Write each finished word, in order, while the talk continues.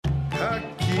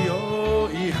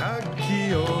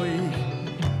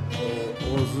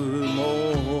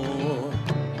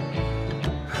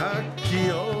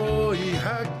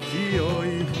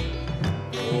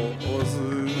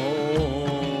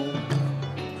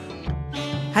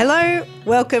Hello,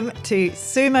 welcome to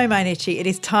Sumo Mainichi. It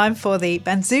is time for the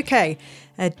Banzuke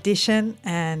edition,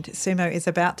 and Sumo is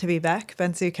about to be back.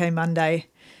 Banzuke Monday.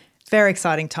 Very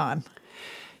exciting time.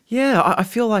 Yeah, I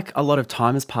feel like a lot of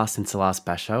time has passed since the last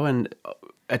basho, and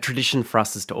a tradition for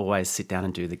us is to always sit down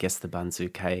and do the Guess the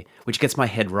Banzuke, which gets my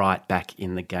head right back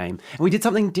in the game. And we did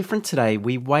something different today.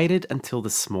 We waited until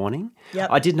this morning. Yep.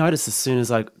 I did notice as soon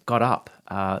as I got up,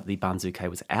 the Banzuke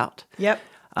was out. Yep.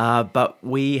 But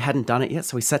we hadn't done it yet,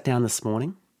 so we sat down this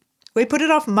morning. We put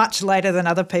it off much later than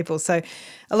other people. So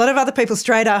a lot of other people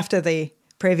straight after the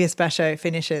previous basho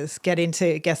finishes get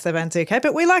into Guess the Banzuke,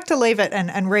 but we like to leave it and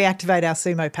reactivate our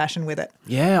sumo passion with it.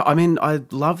 Yeah, I mean, I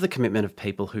love the commitment of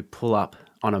people who pull up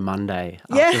on a Monday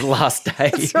after the last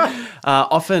day. That's right.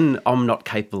 Often I'm not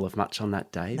capable of much on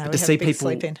that day. No, but we to have see a big people,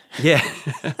 sleep in. Yeah.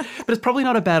 But it's probably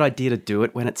not a bad idea to do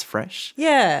it when it's fresh.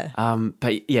 Yeah.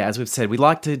 But yeah, as we've said, we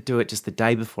like to do it just the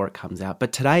day before it comes out.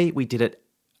 But today we did it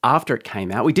after it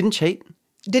came out. We didn't cheat.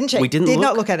 Didn't cheat. We did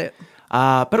not look at it.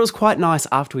 But it was quite nice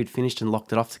after we'd finished and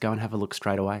locked it off to go and have a look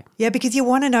straight away. Yeah, because you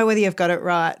want to know whether you've got it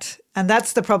right. And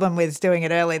that's the problem with doing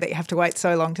it early, that you have to wait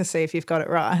so long to see if you've got it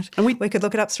right. And we could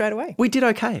look it up straight away. We did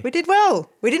okay. We did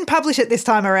well. We didn't publish it this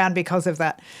time around because of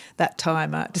that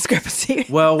time discrepancy.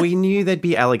 Well, we knew there'd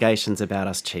be allegations about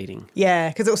us cheating.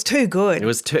 Yeah, because it was too good. It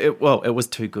was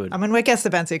too good. I mean, we're Guess the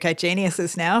Banzuke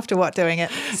geniuses now after doing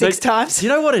it six times? Do you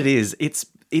know what it is?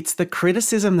 It's the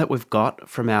criticism that we've got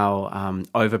from our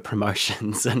over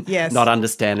promotions and not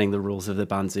understanding the rules of the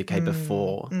Banzuke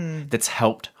before that's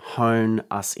helped hone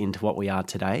us into what we are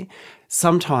today.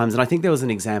 Sometimes, and I think there was an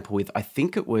example with, I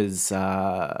think it was,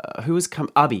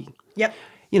 Abi. Yep.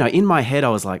 You know, in my head I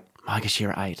was like, Marcus,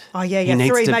 you're 8. Oh, yeah. He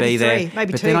needs three, to maybe be there. three,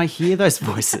 maybe but 2. then I hear those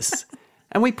voices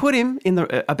and we put him in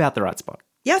about the right spot.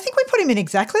 Yeah, I think we put him in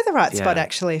exactly the right spot,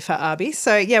 actually, for Abi.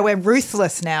 So, yeah, we're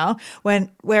ruthless now.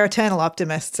 We're eternal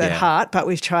optimists at heart, but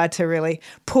we've tried to really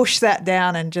push that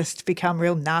down and just become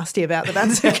real nasty about the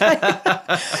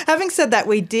Banzuke. Having said that,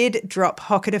 we did drop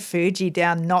Hokuto Fuji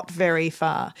down not very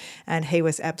far, and he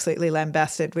was absolutely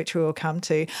lambasted, which we will come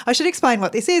to. I should explain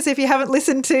what this is. If you haven't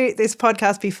listened to this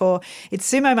podcast before,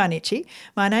 it's Sumo Mainichi.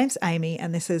 My name's Amy,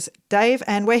 and this is Dave,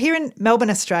 and we're here in Melbourne,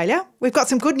 Australia. We've got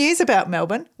some good news about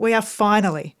Melbourne. We are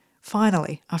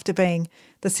finally, after being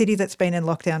the city that's been in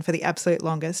lockdown for the absolute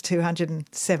longest,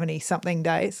 270-something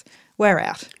days, we're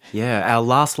out. Yeah, our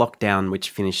last lockdown, which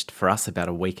finished for us about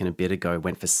a week and a bit ago,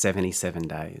 went for 77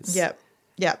 days.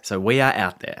 Yep. So we are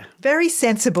out there. Very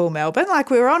sensible, Melbourne. Like,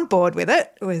 we were on board with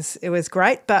it. It was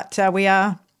great, but we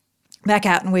are back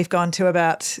out and we've gone to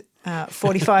about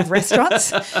 45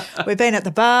 restaurants. We've been at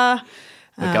the bar.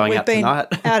 We're going out tonight.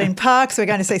 We've been out in parks. We're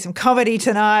going to see some comedy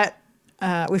tonight.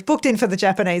 We've booked in for the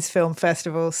Japanese Film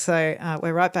Festival, so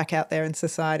we're right back out there in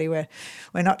society. We're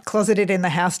not closeted in the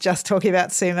house just talking about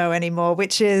sumo anymore,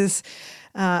 which is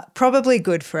probably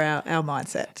good for our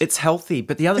mindset. It's healthy,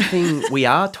 but the other thing we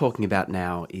are talking about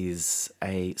now is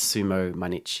a Sumo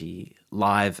Mainichi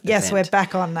live Yes, event. we're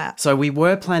back on that. So we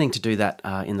were planning to do that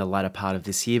in the latter part of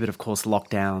this year, but of course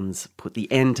lockdowns put the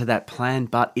end to that plan,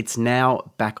 but it's now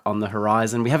back on the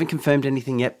horizon. We haven't confirmed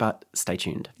anything yet, but stay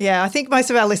tuned. Yeah, I think most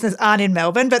of our listeners aren't in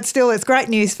Melbourne, but still it's great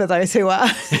news for those who are.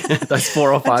 Those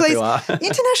 4 or 5 who are.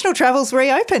 International travel's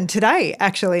reopened today,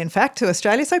 actually, in fact, to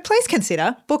Australia. So please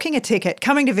consider booking a ticket,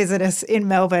 coming to visit us in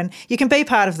Melbourne. You can be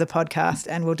part of the podcast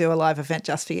and we'll do a live event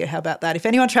just for you. How about that? If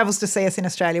anyone travels to see us in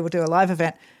Australia, we'll do a live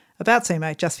event about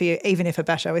sumo just for you, even if a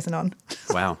basho isn't on.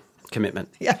 Wow, commitment.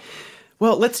 Yeah.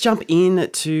 Well, let's jump in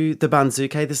to the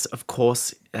Banzuke. This, of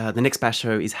course, the next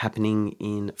basho is happening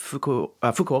in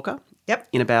Fukuoka. Yep.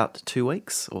 In about 2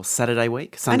 weeks, or Sunday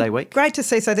week. Great to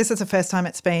see. So this is the first time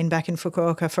it's been back in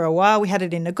Fukuoka for a while. We had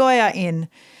it in Nagoya in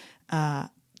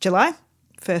July.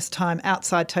 First time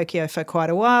outside Tokyo for quite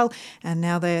a while, and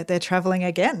now they're travelling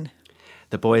again.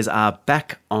 The boys are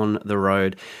back on the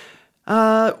road.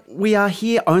 We are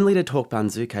here only to talk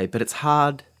Banzuke, but it's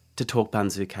hard to talk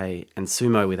Banzuke and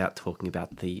sumo without talking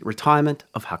about the retirement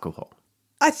of Hakuho.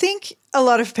 I think a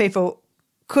lot of people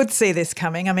could see this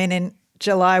coming. I mean, in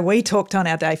July, we talked on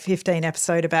our Day 15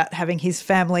 episode about having his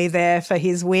family there for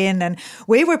his win, and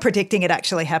we were predicting it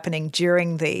actually happening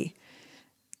during the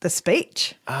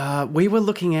speech. We were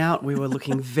looking out. We were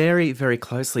looking very, very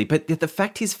closely. But the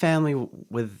fact his family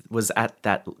was at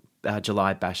that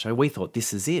July basho, we thought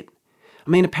this is it. I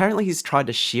mean, apparently he's tried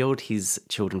to shield his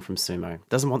children from sumo.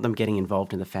 Doesn't want them getting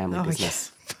involved in the family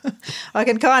business. Yeah. I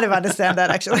can kind of understand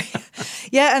that, actually.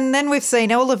 Yeah, and then we've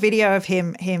seen all the video of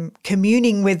him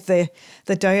communing with the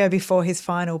doyo before his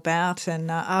final bout and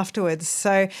afterwards.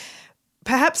 So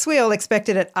perhaps we all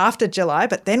expected it after July,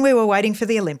 but then we were waiting for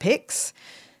the Olympics.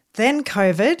 Then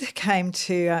COVID came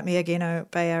to Miyagino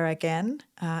Bayer again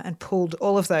and pulled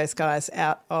all of those guys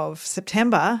out of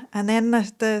September, and then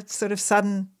the sort of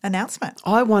sudden announcement.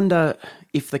 I wonder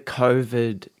if the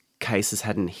COVID cases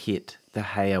hadn't hit the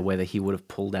Heya, whether he would have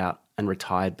pulled out and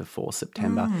retired before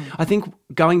September. I think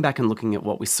going back and looking at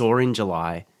what we saw in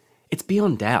July, it's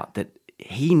beyond doubt that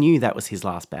he knew that was his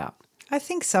last bout. I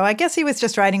think so. I guess he was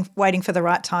just waiting for the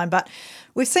right time. But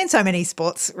we've seen so many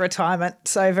sports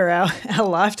retirements over our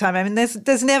lifetime. I mean,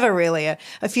 there's never really a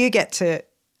few get to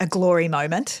a glory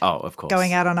moment. Oh, of course.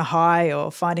 Going out on a high or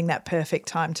finding that perfect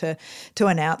time to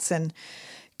announce and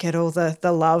get all the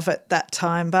love at that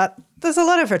time. But there's a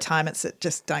lot of retirements that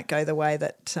just don't go the way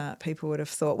that people would have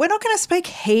thought. We're not going to speak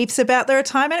heaps about the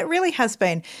retirement. It really has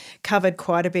been covered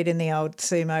quite a bit in the old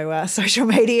Sumo social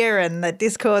media and the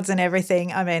Discords and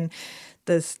everything. I mean,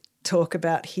 there's talk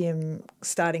about him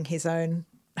starting his own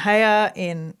Heya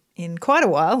in quite a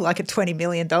while, like a $20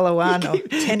 million one or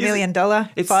 $10 million,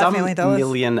 it's $5 million. Some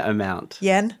million amount.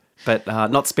 Yen. But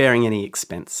not sparing any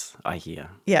expense, I hear.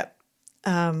 Yeah.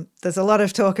 There's a lot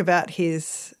of talk about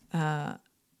his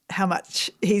how much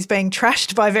he's being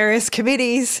trashed by various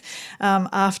committees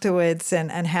afterwards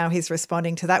and how he's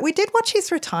responding to that. We did watch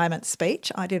his retirement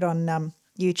speech. I did on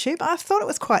YouTube. I thought it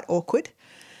was quite awkward.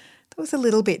 It was a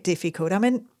little bit difficult. I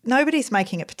mean, nobody's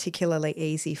making it particularly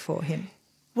easy for him.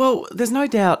 Well, there's no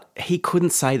doubt he couldn't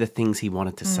say the things he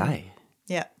wanted to say.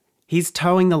 Yeah. He's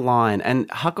towing the line, and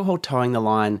Hakuho towing the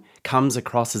line comes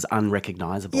across as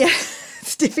unrecognisable. Yeah,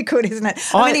 it's difficult, isn't it?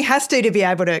 I mean, he has to be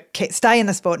able to stay in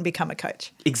the sport and become a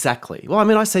coach. Exactly. Well, I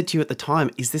mean, I said to you at the time,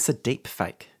 is this a deep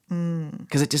fake?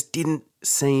 Because it just didn't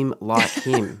seem like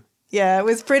him. Yeah, it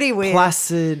was pretty weird.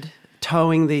 Placid,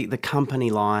 towing the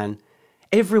company line.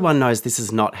 Everyone knows this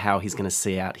is not how he's going to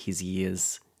see out his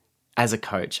years as a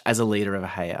coach, as a leader of a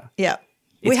Heya. Yeah.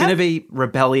 It's going to be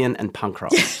rebellion and punk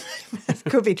rock.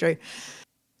 Could be true.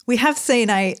 We have seen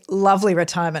a lovely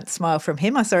retirement smile from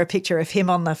him. I saw a picture of him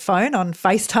on the phone on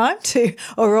FaceTime to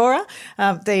Aurora,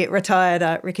 the retired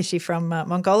Rikishi from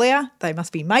Mongolia. They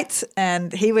must be mates.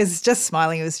 And he was just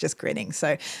smiling. He was just grinning.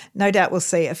 So no doubt we'll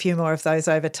see a few more of those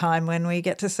over time when we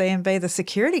get to see him be the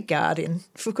security guard in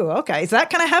Fukuoka. Is that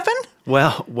going to happen?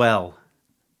 Well,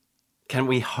 can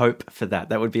we hope for that?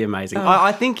 That would be amazing.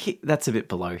 I think that's a bit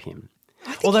below him.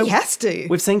 I think he has to.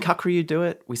 We've seen Kakuryu do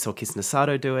it. We saw Kisuna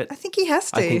Sato do it. I think he has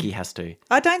to. I think he has to.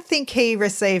 I don't think he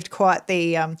received quite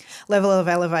the level of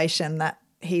elevation that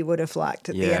he would have liked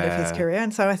at the end of his career.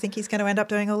 And so I think he's going to end up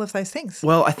doing all of those things.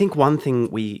 Well, I think one thing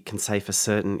we can say for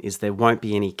certain is there won't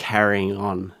be any carrying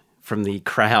on from the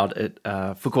crowd at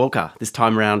Fukuoka this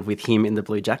time around with him in the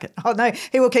blue jacket. Oh, no.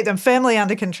 He will keep them firmly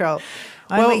under control.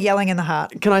 Only yelling in the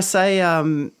heart. Can I say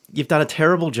you've done a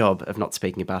terrible job of not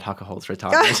speaking about Hakuho's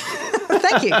retirement.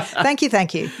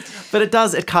 Thank you. But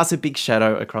it casts a big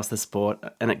shadow across the sport,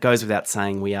 and it goes without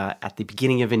saying we are at the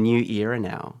beginning of a new era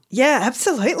now. Yeah,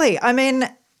 absolutely. I mean,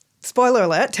 spoiler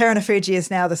alert, Terunofuji is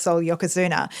now the sole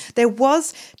Yokozuna. There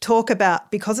was talk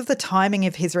about, because of the timing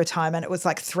of his retirement, it was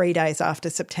like 3 days after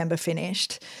September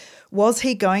finished. Was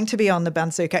he going to be on the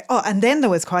Banzuke? Oh, and then there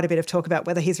was quite a bit of talk about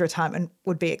whether his retirement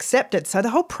would be accepted. So the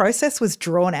whole process was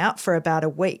drawn out for about a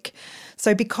week.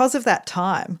 So because of that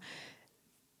time,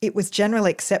 it was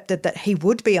generally accepted that he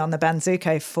would be on the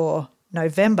Banzuke for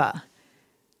November.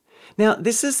 Now,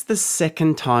 this is the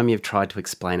second time you've tried to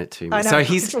explain it to me. I know.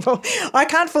 Well, I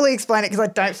can't fully explain it because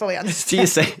I don't fully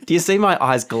understand. Do you see my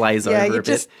eyes glaze over a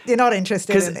bit? You're not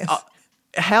interested in this.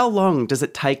 How long does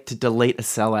it take to delete a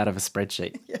cell out of a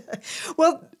spreadsheet? Yeah.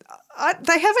 Well,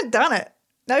 they haven't done it.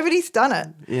 Nobody's done it.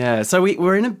 Yeah, so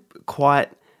we're in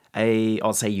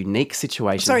I'll say unique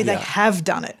situation. Sorry, here. They have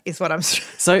done it is what I'm saying.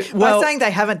 So, by saying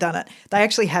they haven't done it, they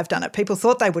actually have done it. People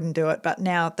thought they wouldn't do it, but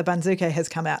now the Banzuke has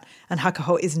come out and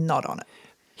Hakuho is not on it.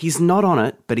 He's not on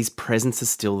it, but his presence is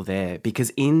still there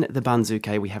because in the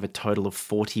Banzuke we have a total of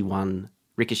 41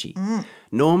 Rikishi.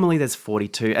 Normally there's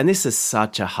 42, and this is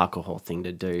such a Hakuho thing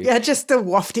to do. Yeah, just the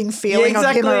wafting feeling of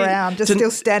him around,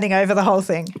 still standing over the whole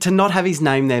thing. To not have his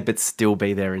name there but still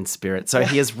be there in spirit. So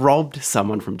he has robbed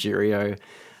someone from Juryo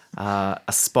a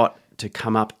spot to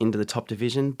come up into the top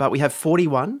division. But we have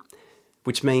 41,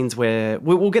 which means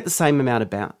we'll get the same amount of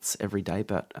bouts every day,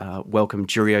 but welcome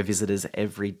Juryo visitors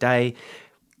every day.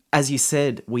 As you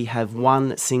said, we have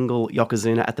one single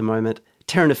Yokozuna at the moment,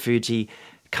 Terunofuji,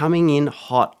 coming in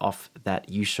hot off that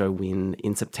Yusho win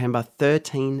in September,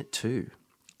 13-2.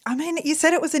 I mean, you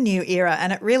said it was a new era,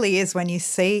 and it really is when you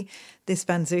see this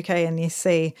Banzuke and you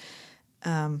see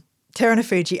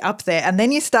Terunofuji up there, and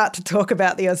then you start to talk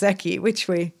about the Ozeki, which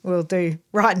we will do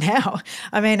right now.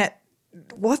 I mean,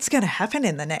 what's going to happen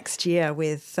in the next year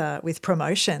with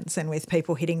promotions and with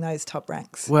people hitting those top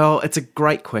ranks? Well, it's a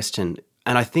great question.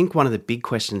 And I think one of the big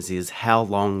questions is how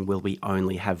long will we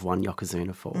only have one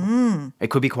Yokozuna for? It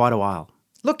could be quite a while.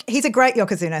 Look, he's a great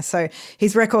Yokozuna, so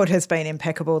his record has been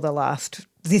impeccable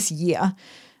this year.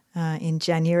 In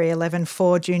January,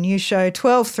 11-4 Jun Yusho,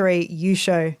 12-3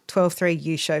 Yusho, 12-3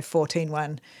 Yusho,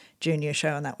 14-1 Jun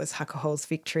Yusho, and that was Hakuho's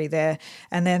victory there.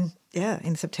 And then,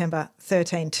 in September,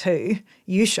 13-2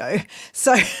 Yusho.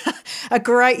 So a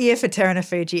great year for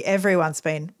Terunofuji. Everyone's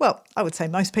been, well, I would say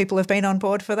most people have been on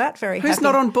board for that. Very happy. Who's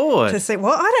not on board? To see,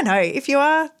 well, I don't know. If you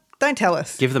are, don't tell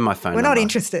us. Give them my phone number. We're not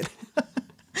interested.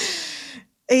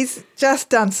 He's just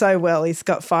done so well. He's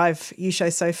got 5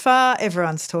 Yusho so far.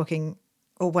 Everyone's talking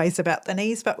always about the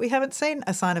knees, but we haven't seen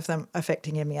a sign of them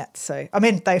affecting him yet. So, I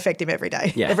mean, they affect him every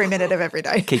day, every minute of every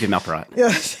day. Keep him upright.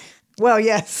 Yes. Well,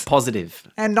 yes. Positive.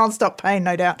 And non-stop pain,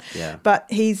 no doubt. Yeah. But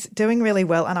he's doing really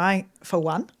well, and I, for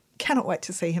one, cannot wait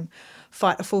to see him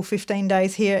fight a full 15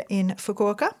 days here in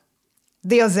Fukuoka.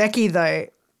 The Ozeki, though.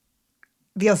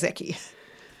 The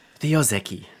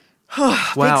Ozeki.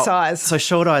 Wow. Big size. So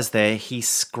Short Eye's there. He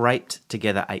scraped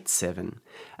together 8-7.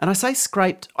 And I say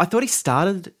scraped, I thought he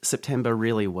started September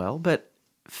really well, but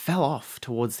fell off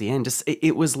towards the end.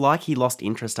 It was like he lost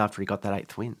interest after he got that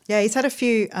 8th win. Yeah, he's had a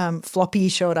few floppy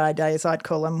Short Eye days, I'd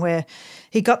call them, where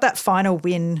he got that final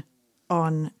win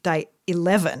on day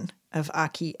 11 of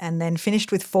Aki and then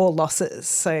finished with 4 losses.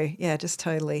 So, yeah, just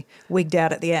totally wigged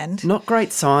out at the end. Not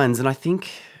great signs. And I think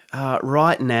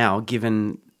right now,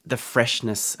 given the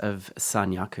freshness of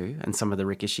Sanyaku and some of the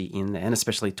Rikishi in there, and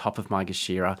especially top of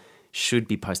Maegashira, should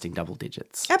be posting double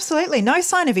digits. Absolutely. No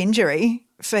sign of injury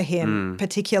for him,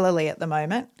 particularly at the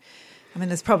moment. I mean,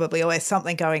 there's probably always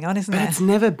something going on, isn't there? But it's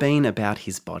never been about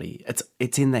his body.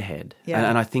 It's in the head. Yeah.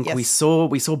 And I think we saw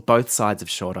both sides of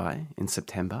Short Eye in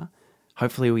September.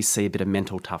 Hopefully we see a bit of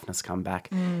mental toughness come back.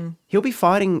 He'll be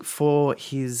fighting for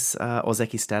his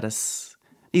Ozeki status.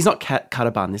 He's not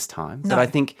Kataban this time, but I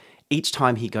think each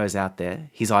time he goes out there,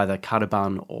 he's either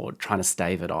Kataban or trying to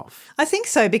stave it off. I think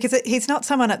so, because he's not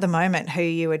someone at the moment who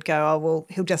you would go, oh, well,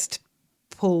 he'll just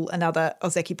pull another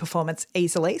Ozeki performance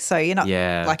easily. So you're not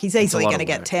like he's easily going to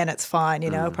get 10, it's fine.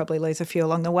 He'll probably lose a few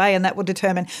along the way, and that will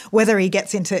determine whether he's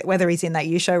in that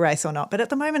Yusho race or not. But at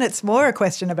the moment, it's more a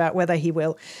question about whether he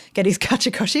will get his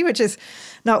Kachikoshi, which is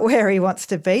not where he wants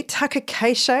to be. Taka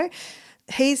Keisho,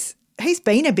 he's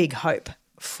been a big hope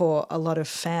for a lot of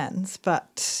fans,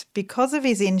 but because of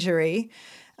his injury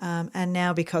and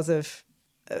now because of,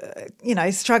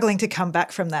 struggling to come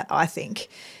back from that, I think,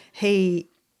 he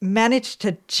managed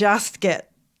to just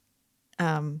get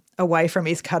away from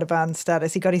his Kataban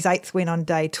status. He got his 8th win on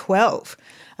day 12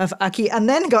 of Aki and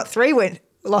then got 3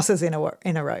 losses in a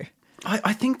row.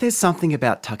 I think there's something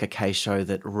about Taka Keisho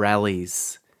that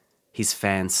rallies his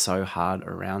fans so hard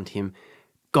around him.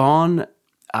 Gone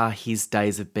are his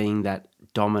days of being that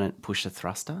dominant pusher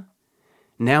thruster.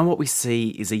 Now what we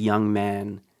see is a young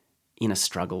man in a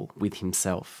struggle with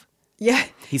himself. Yeah.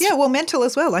 Mental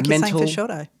as well, like you're saying for Short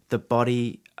Eye. The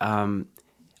body,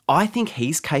 I think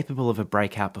he's capable of a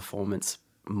breakout performance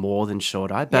more than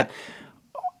Short Eye, but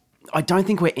I don't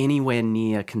think we're anywhere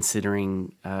near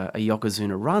considering a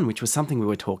Yokozuna run, which was something we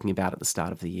were talking about at the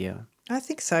start of the year. I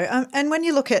think so. And when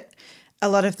you look at a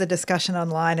lot of the discussion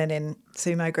online and in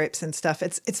sumo groups and stuff,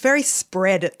 it's very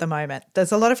spread at the moment.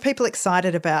 There's a lot of people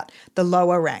excited about the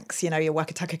lower ranks, your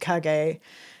Wakataka Kage,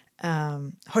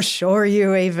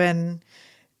 Hoshoryu even,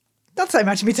 not so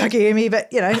much Mitakeumi,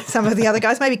 but, some of the other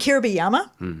guys, maybe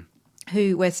Kiribiyama,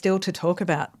 who we're still to talk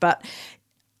about.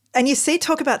 And you see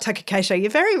talk about Taka Keisho, you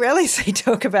very rarely see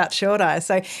talk about Short Eye.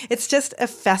 So it's just a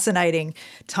fascinating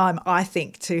time, I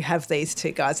think, to have these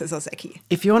two guys as Ozeki.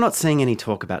 If you're not seeing any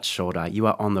talk about Short Eye, you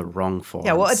are on the wrong forums.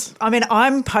 Yeah, well,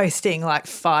 I'm posting like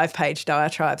 5-page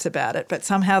diatribes about it, but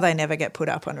somehow they never get put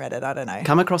up on Reddit. I don't know.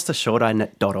 Come across to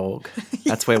shorteye.org.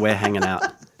 That's where we're hanging out,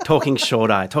 talking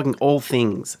Short Eye, talking all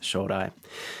things Short Eye.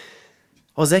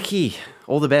 Ozeki,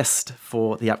 all the best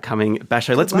for the upcoming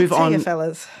basho. Let's move on to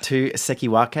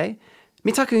Sekiwake.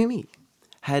 Mitakeumi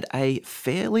had a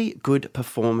fairly good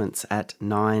performance at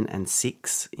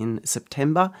 9-6 in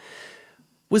September.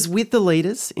 Was with the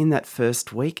leaders in that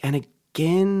first week. And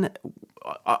again,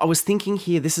 I was thinking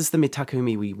here, this is the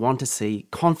Mitakeumi we want to see.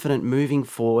 Confident, moving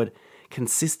forward,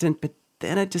 consistent, but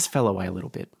then it just fell away a little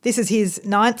bit. This is his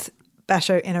 9th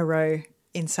basho in a row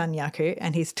in Sanyaku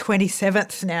and his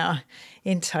 27th now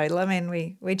in total. I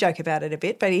mean, we joke about it a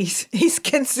bit, but he's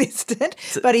consistent,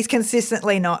 but he's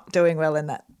consistently not doing well in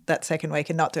that second week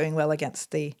and not doing well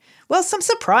against some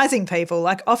surprising people,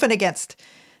 like often against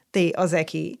the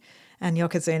Ozeki and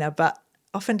Yokozuna, but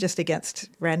often just against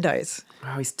randos.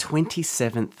 Oh, he's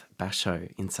 27th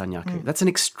basho in Sanyaku. That's an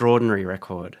extraordinary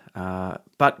record.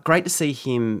 But great to see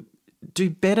him do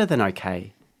better than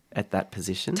okay at that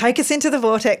position. Take us into the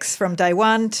vortex from day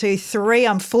 1 to 3.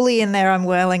 I'm fully in there. I'm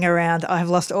whirling around. I have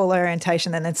lost all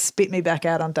orientation and then spit me back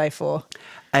out on day 4.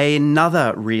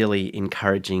 Another really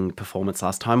encouraging performance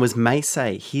last time was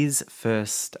Meisei. His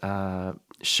first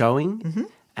showing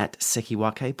at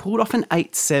Sekiwake pulled off an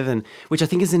 8-7, which I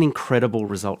think is an incredible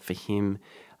result for him.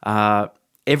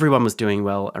 Everyone was doing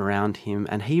well around him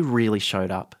and he really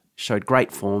showed up, showed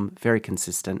great form, very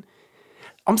consistent.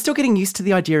 I'm still getting used to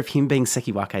the idea of him being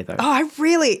Sekiwake though. Oh,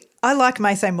 I like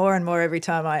Meisei more and more every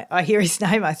time I hear his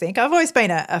name, I think. I've always been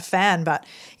a fan, but,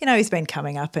 he's been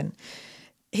coming up and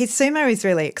his sumo is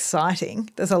really exciting.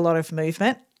 There's a lot of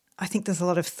movement. I think there's a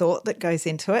lot of thought that goes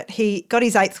into it. He got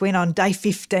his 8th win on day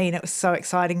 15. It was so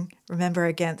exciting. Remember,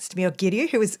 against Myogiryu,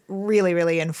 who was really,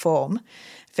 really in form.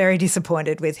 Very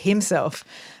disappointed with himself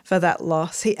for that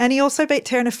loss. He also beat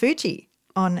Terunofuji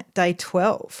on day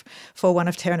 12 for one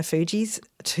of Terunofuji's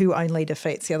 2 only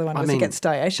defeats. The other one was against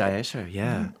Daisho. Daisho,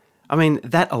 yeah. I mean,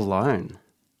 that alone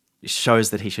shows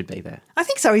that he should be there. I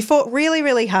think so. He fought really,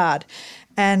 really hard.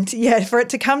 And, yeah, for it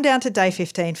to come down to day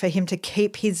 15, for him to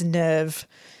keep his nerve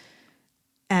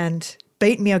and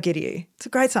beat Myogiryu, it's a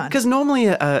great sign. Because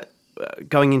normally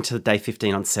going into day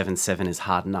 15 on 7-7 is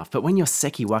hard enough. But when your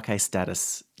Sekiwake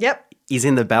status is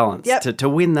in the balance, to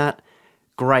win that,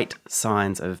 great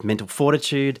signs of mental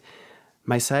fortitude.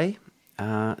 Meisei,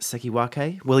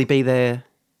 Sekiwake, will he be there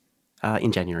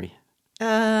in January?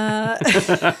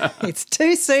 It's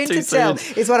too soon to tell,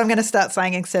 is what I'm going to start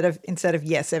saying instead of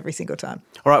yes every single time.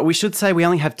 All right, we should say we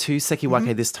only have 2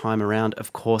 Sekiwake this time around.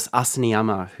 Of course,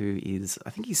 Asaniyama, who is,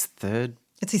 I think he's third.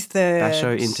 It's his third.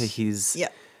 Basho into his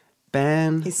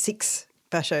ban. His 6th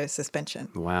basho suspension.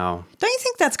 Wow. Don't you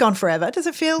think that's gone forever? Does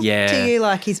it feel to you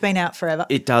like he's been out forever?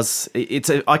 It does.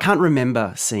 I can't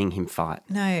remember seeing him fight.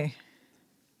 No.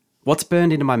 What's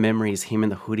burned into my memory is him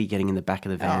and the hoodie getting in the back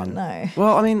of the van. Oh, no.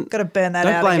 Well, I mean, got to burn that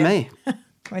out. Don't blame again. me.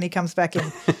 When he comes back in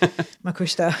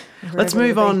Makushita. Let's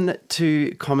move on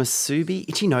to Komusubi.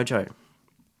 Ichinojo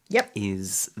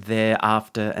is there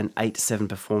after an 8-7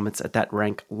 performance at that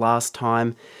rank last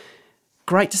time.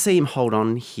 Great to see him hold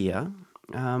on here.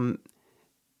 And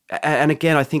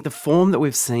again, I think the form that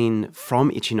we've seen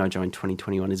from Ichinojo in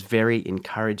 2021 is very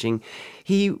encouraging.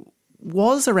 He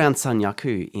was around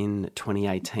Sanyaku in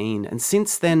 2018 and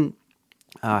since then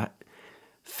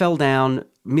fell down,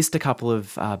 missed a couple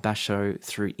of basho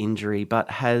through injury, but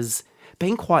has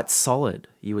been quite solid,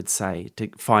 you would say, to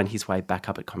find his way back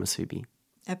up at Komusubi.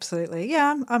 Absolutely.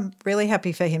 Yeah, I'm really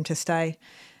happy for him to stay.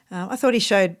 I thought he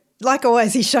showed, like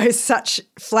always, he shows such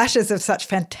flashes of such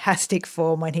fantastic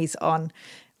form when he's on,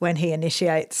 when he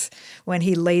initiates, when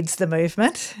he leads the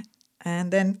movement.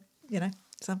 And then,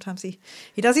 sometimes he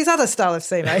does his other style of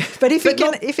sumo. But if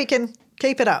he can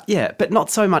keep it up. Yeah, but not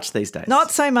so much these days.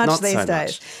 Not so much these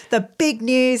days. The big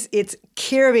news, it's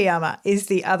Kiribiyama is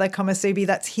the other Komusubi.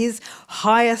 That's his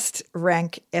highest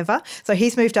rank ever. So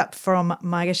he's moved up from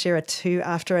Maegashira 2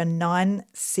 after a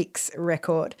 9-6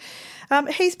 record.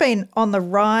 He's been on the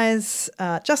rise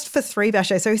just for 3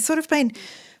 basho. So he's sort of been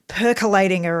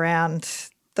percolating around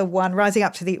the 1, rising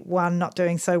up to the 1, not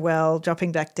doing so well,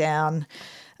 dropping back down.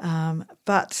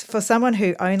 But for someone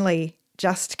who only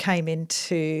just came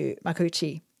into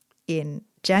Makuuchi in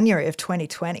January of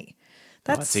 2020,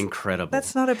 that's incredible.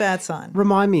 That's not a bad sign.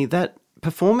 Remind me, that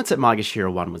performance at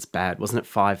Maegashira 1 was bad, wasn't it?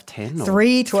 5-10?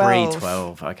 3-12.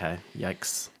 3-12, okay.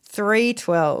 Yikes.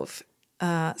 3-12.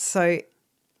 So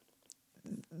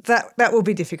that will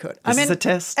be difficult. This is a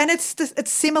test. And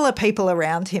it's similar people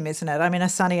around him, isn't it? I mean,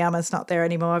 Asaniyama's not there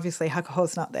anymore. Obviously,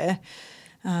 Hakuho's not there.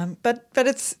 But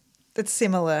it's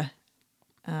similar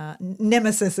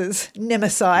nemesi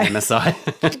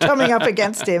coming up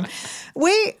against him.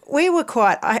 We were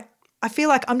quite. I feel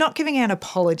like I'm not giving an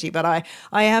apology, but I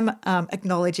am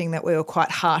acknowledging that we were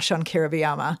quite harsh on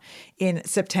Kiribiyama in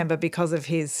September because of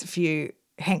his few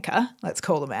henka. Let's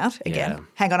call them out again. Yeah.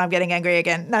 Hang on, I'm getting angry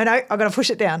again. No, I've got to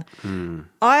push it down.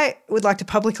 I would like to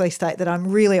publicly state that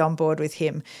I'm really on board with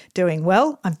him doing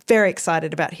well. I'm very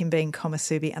excited about him being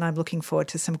Komusubi, and I'm looking forward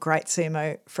to some great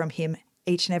sumo from him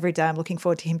each and every day. I'm looking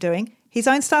forward to him doing his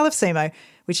own style of sumo,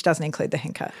 which doesn't include the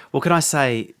henka. Well, can I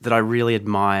say that I really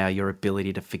admire your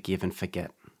ability to forgive and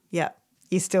forget? Yeah.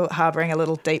 You're still harbouring a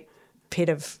little deep pit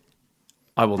of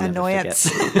I will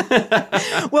annoyance. Never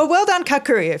forget. Well done,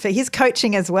 Kakuru, for his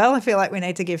coaching as well. I feel like we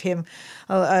need to give him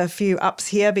a few ups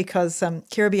here because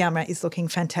Kiribiyama is looking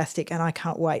fantastic and I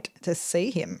can't wait to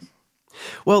see him.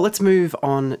 Well, let's move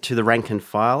on to the rank and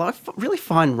file. I really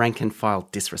find rank and file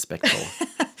disrespectful.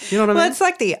 You know what I mean?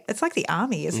 Well, it's like the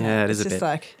army, isn't it? Yeah, it is it's a just bit.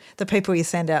 like the people you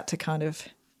send out to kind of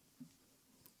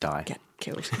Die. get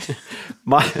killed.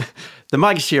 The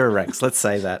Maegashira ranks, let's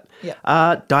say that. Yeah.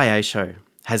 Daieisho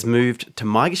has moved to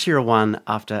Maegashira 1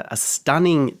 after a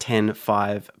stunning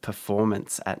 10-5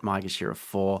 performance at Maegashira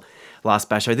 4 last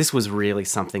basho. This was really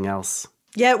something else.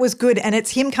 Yeah, it was good. And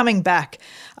it's him coming back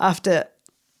after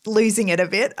losing it a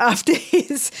bit after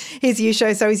his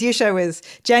Yusho. So his Yusho was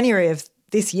January of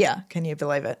this year. Can you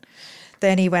believe it?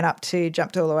 Then he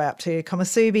jumped all the way up to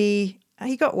Komusubi.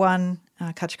 He got one.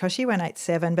 Kachikoshi went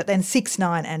 8-7, but then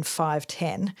 6-9 and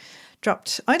 5-10.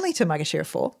 Dropped only to Maegashira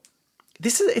 4.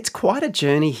 It's quite a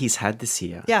journey he's had this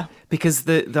year. Yeah. Because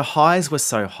the highs were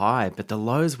so high, but the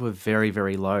lows were very,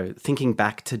 very low. Thinking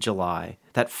back to July,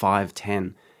 that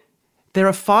 5-10. There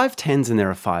are 5-10s and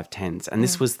there are 5-10s. And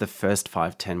this was the first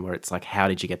 5-10 where it's like, how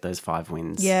did you get those 5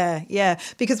 wins? Yeah.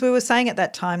 Because we were saying at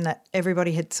that time that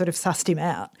everybody had sort of sussed him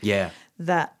out. Yeah.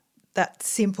 That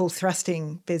simple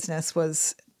thrusting business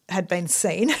had been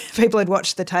seen. People had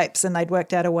watched the tapes and they'd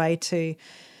worked out a way to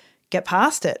get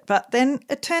past it. But then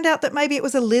it turned out that maybe it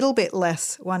was a little bit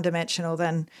less one-dimensional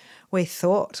than we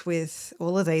thought with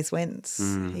all of these wins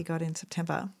he got in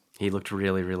September. He looked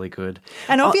really, really good.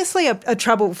 And obviously a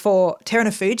trouble for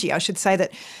Terunofuji. I should say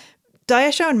that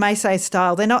Daieisho and Meisei's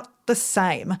style, they're not the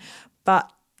same,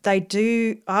 but they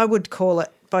do, I would call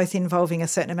it, both involving a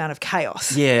certain amount of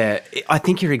chaos. Yeah, I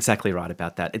think you're exactly right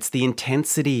about that. It's the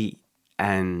intensity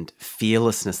and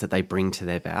fearlessness that they bring to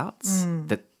their bouts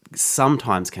that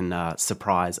sometimes can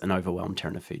surprise and overwhelm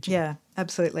Terunofuji. Yeah,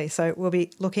 absolutely. So we'll be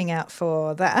looking out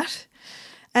for that.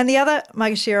 And the other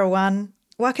Maegashira 1,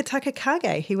 Wakataka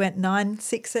Kage, he went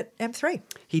 9-6 at M3.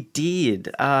 He did.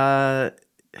 Wakataka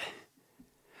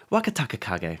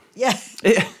Kage. Yeah.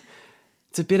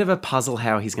 It's a bit of a puzzle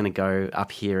how he's going to go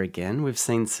up here again. We've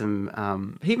seen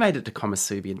some he made it to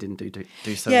Komusubi and didn't do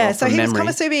so well. Yeah, so from he memory.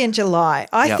 was Komusubi in July.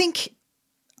 I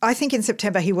think in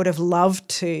September he would have loved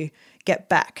to get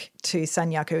back to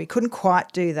Sanyaku. He couldn't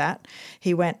quite do that.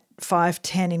 He went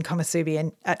 5-10 in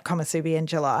Komusubi in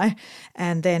July.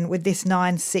 And then with this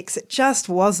 9-6, it just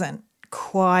wasn't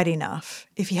quite enough.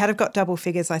 If he had have got double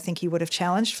figures, I think he would have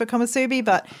challenged for Komusubi,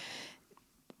 but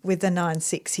with the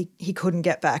 9-6, he couldn't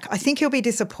get back. I think he'll be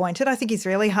disappointed. I think he's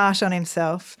really harsh on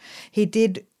himself. He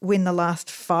did win the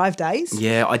last 5 days.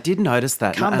 Yeah, I did notice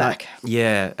that. Comeback.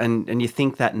 And you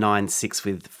think that 9-6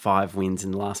 with 5 wins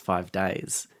in the last 5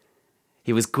 days.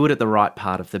 He was good at the right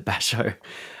part of the basho.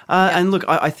 And look,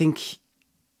 I think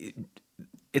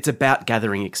it's about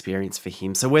gathering experience for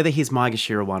him. So whether he's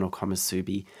Maegashira 1 or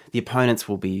Komusubi, the opponents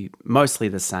will be mostly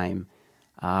the same.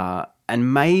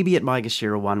 And maybe at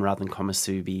Maegashira 1 rather than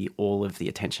Komusubi, all of the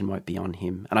attention won't be on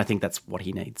him. And I think that's what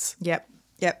he needs. Yep.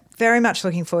 Very much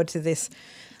looking forward to this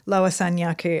lower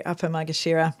Sanyaku, upper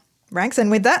Maegashira ranks. And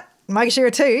with that,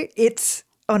 Maegashira 2, it's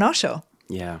Onosho.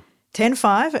 Yeah.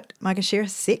 10-5 at Maegashira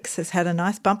 6 has had a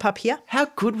nice bump up here. How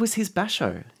good was his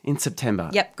basho in September?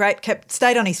 Yep, great.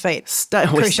 Stayed on his feet.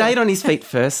 Stayed on his feet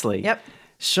firstly. Yep.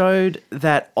 Showed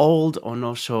that old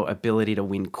Onosho ability to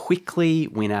win quickly,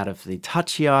 win out of the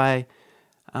tachiai.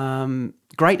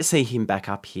 Great to see him back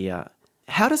up here.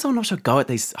 How does Onosho go at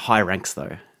these high ranks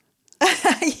though?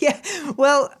 Yeah,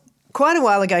 well, quite a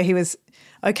while ago he was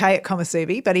okay at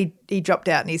Komusubi, but he dropped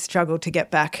out and he struggled to get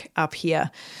back up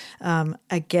here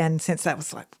again since that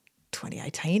was like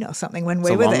 2018 or something when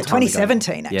we were there.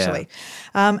 2017 actually.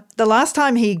 Yeah. The last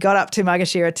time he got up to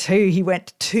Maegashira 2, he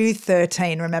went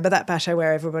 2-13. Remember that basho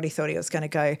where everybody thought he was going to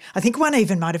go? I think one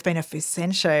even might have been a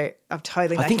Fusensho. I'm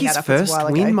totally making that up. I think his a while first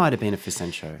ago. win might have been a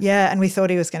Fusensho. Yeah, and we thought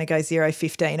he was going to go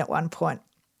 0-15 at one point.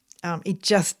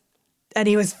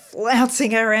 He was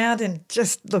flouncing around and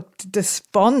just looked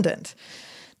despondent.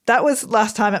 That was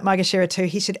last time at Maegashira 2.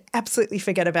 He should absolutely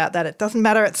forget about that. It doesn't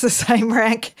matter. It's the same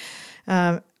rank.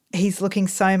 He's looking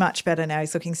so much better now.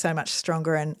 He's looking so much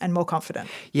stronger and more confident.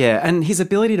 Yeah, and his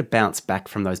ability to bounce back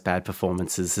from those bad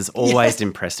performances has always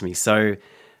impressed me. So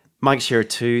Maegashira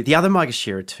 2, the other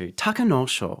Maegashira 2,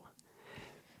 Takanosho,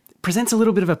 presents a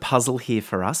little bit of a puzzle here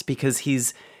for us because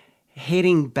he's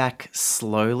heading back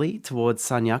slowly towards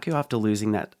Sanyaku after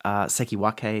losing that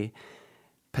Sekiwake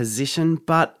position,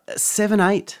 but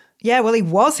 7-8. Yeah, well, he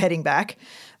was heading back,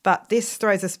 but this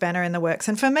throws a spanner in the works.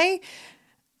 And for me,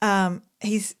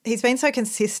 he's been so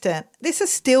consistent. This is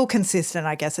still consistent,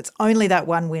 I guess. It's only that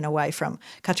one win away from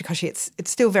Kachikoshi. It's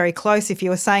still very close. If you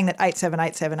were saying that 8-7,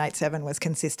 8-7, 8-7 was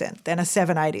consistent, then a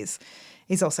 7-8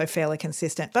 is also fairly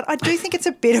consistent. But I do think it's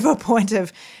a bit of a point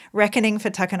of reckoning for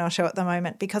Takanosho at the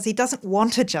moment because he doesn't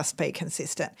want to just be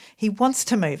consistent. He wants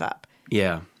to move up.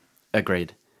 Yeah,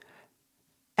 agreed.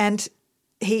 And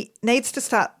he needs to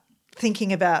start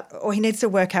thinking about, or he needs to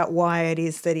work out why it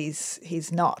is that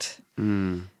he's not.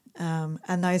 And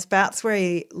those bouts where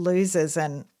he loses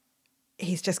and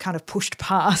he's just kind of pushed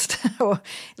past or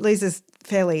loses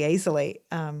fairly easily,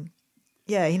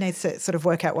 he needs to sort of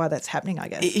work out why that's happening, I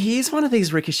guess. He's one of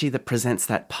these Rikishi that presents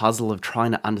that puzzle of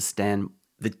trying to understand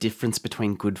the difference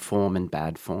between good form and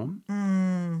bad form.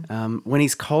 When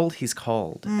he's cold, he's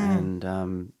cold.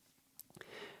 And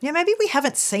maybe we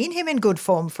haven't seen him in good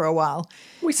form for a while.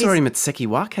 We saw him at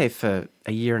Sekiwake for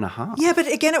a year and a half. Yeah,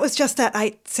 but again, it was just that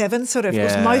 8-7 sort of. It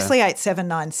was mostly 8-7,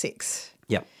 9-6.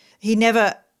 Yep. He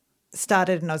never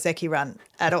started an Ozeki run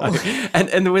at all.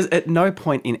 and there was at no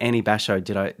point in any basho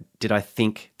did I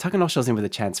think Takanosho's in with a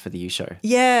chance for the Yusho.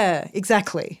 Yeah,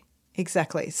 exactly.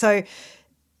 So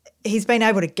he's been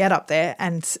able to get up there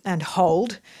and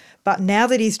hold, but now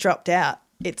that he's dropped out,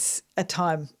 it's a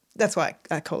time. That's why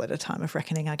I call it a time of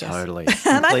reckoning, I guess. Totally.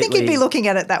 And I think he'd be looking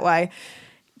at it that way.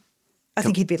 I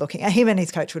think he'd be looking at him and his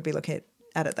coach would be looking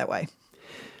at it that way.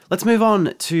 Let's move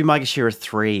on to Maegashira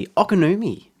 3.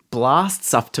 Okanumi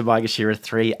blasts up to Maegashira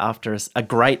 3 after a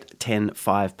great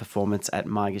 10-5 performance at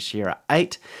Maegashira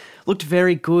 8. Looked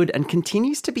very good and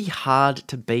continues to be hard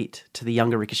to beat to the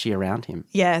younger Rikishi around him.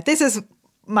 Yeah, this is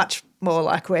much more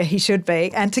like where he should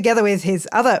be. And together with his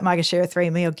other Maegashira 3,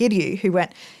 Miyogiryu, who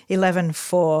went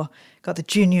 11-4, got the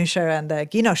Junyusho and the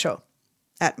Ginosho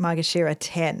at Maegashira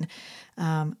 10,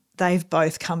 they've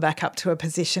both come back up to a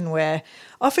position where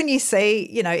often you see,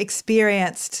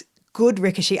 experienced good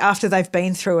Rikishi after they've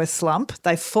been through a slump,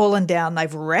 they've fallen down,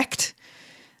 they've wrecked,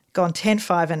 gone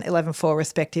 10-5 and 11-4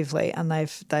 respectively, and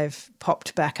they've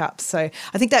popped back up. So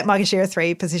I think that Maegashira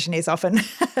 3 position is often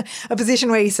a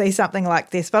position where you see something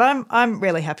like this. But I'm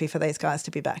really happy for these guys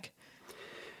to be back.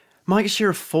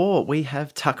 Maegashira 4, we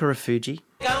have Takara Fuji,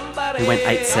 who went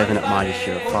 8-7 at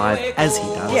Maegashira 5, as he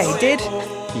does. Yeah, he did.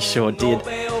 He sure did.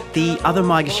 The other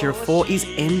Maegashira 4 is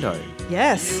Endo.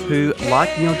 Yes. Who, like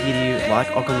Miyogiryu, like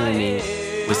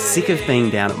Okanumi, was sick of being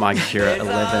down at Maegashira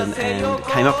 11 and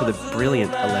came up with a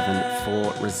brilliant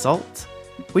 11-4 result,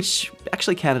 which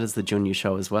actually counted as the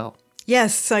Junyusho as well.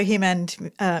 Yes, so him and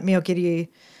Miyogiryu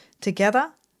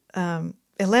together,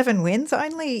 11 wins,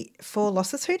 only 4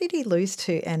 losses. Who did he lose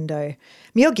to, Endo?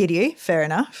 Miyogiryu, fair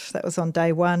enough. That was on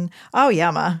day 1.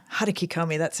 Aoyama,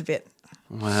 Harakikomi, that's a bit...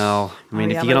 Well, I mean,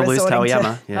 if you're going to lose to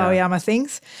Aoyama. Aoyama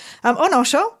things.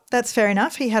 Onosho, that's fair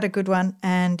enough. He had a good one.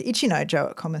 And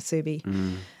Ichinojo at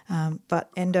Komusubi. But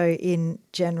Endo in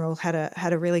general had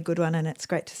a really good one, and it's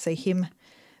great to see him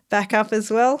back up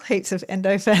as well. Heaps of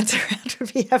Endo fans around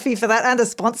would be happy for that, and the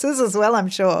sponsors as well, I'm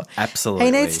sure. Absolutely.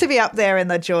 He needs to be up there in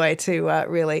the joy to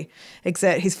really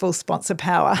exert his full sponsor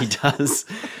power. He does.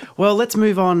 Well, let's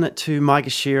move on to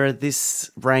Maegashira.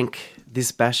 This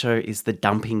basho is the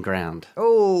dumping ground.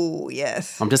 Oh,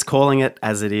 yes. I'm just calling it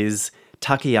as it is.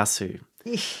 Takayasu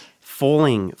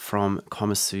falling from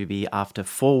Komusubi after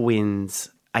 4 wins,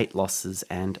 8 losses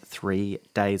and 3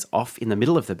 days off in the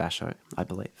middle of the basho, I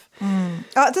believe. Oh,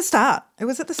 at the start. It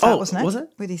was at the start, wasn't it? Was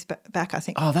it? With his back, I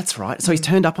think. Oh, that's right. So he's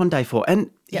turned up on day 4. And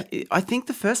I think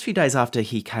the first few days after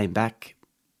he came back,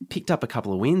 picked up a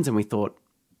couple of wins and we thought,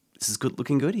 this is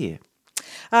looking good here.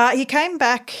 He came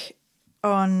back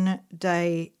on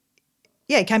day...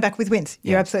 Yeah, he came back with wins.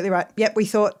 You're absolutely right. Yep, we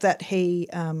thought that he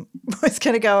was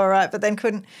going to go all right, but then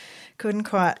couldn't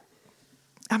quite...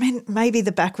 I mean, maybe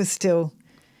the back was still...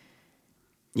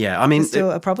 Yeah, I mean...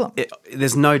 still a problem.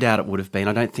 There's no doubt it would have been.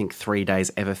 I don't think 3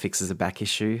 days ever fixes a back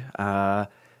issue.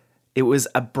 It was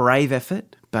a brave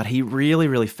effort, but he really,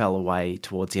 really fell away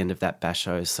towards the end of that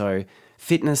basho. So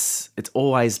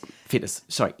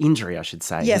injury, I should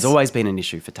say, has always been an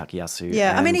issue for Takayasu.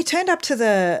 Yeah, I mean, he turned up to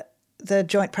the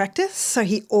joint practice, so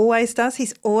he always does.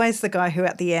 He's always the guy who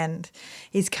at the end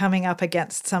is coming up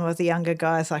against some of the younger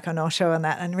guys like Onosho and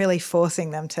that, and really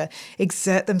forcing them to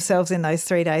exert themselves in those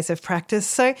 3 days of practice.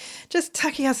 So just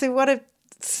Takayasu, what a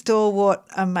stalwart,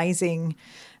 amazing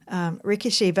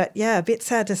Rikishi. But yeah, a bit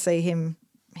sad to see him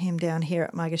down here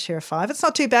at Maegashira 5. It's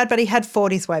not too bad, but he had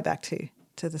fought his way back to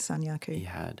the Sanyaku. He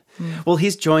had. Well,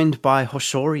 he's joined by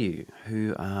Hoshoryu,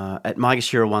 who at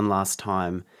Maegashira 1 last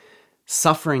time,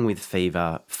 suffering with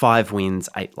fever, 5 wins,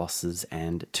 8 losses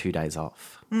and 2 days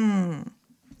off. I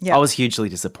was hugely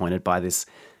disappointed by this.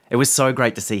 It was so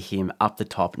great to see him up the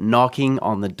top, knocking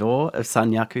on the door of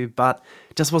Sanyaku, but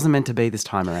it just wasn't meant to be this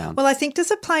time around. Well, I think, does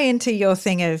it play into your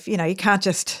thing of, you can't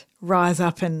just rise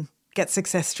up and get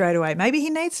success straight away? Maybe he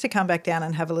needs to come back down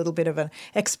and have a little bit of an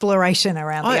exploration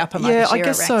around the upper Maegashira ranks. I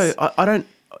guess so. I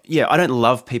don't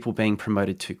love people being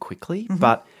promoted too quickly,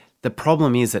 but The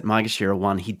problem is at Maegashira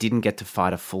 1, he didn't get to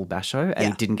fight a full basho and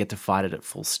he didn't get to fight it at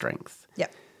full strength.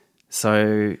 Yep.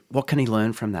 So what can he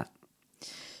learn from that?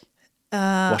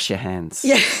 Wash your hands.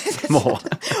 Yeah. More.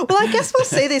 Well, I guess we'll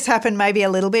see this happen maybe a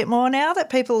little bit more now that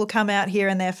people will come out here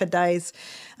and there for days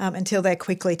until they're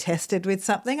quickly tested with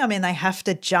something. I mean, they have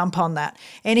to jump on that.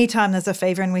 Anytime there's a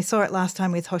fever, and we saw it last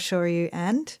time with Hoshoryu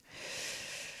and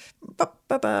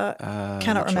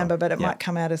cannot remember, but it might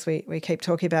come out as we keep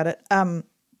talking about it.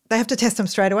 They have to test them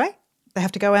straight away. They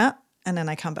have to go out and then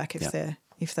they come back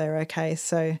if they're okay.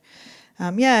 So,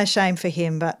 shame for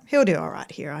him, but he'll do all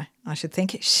right here, I should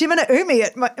think. Shimano Umi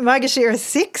at Maegashira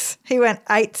 6. He went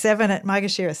 8-7 at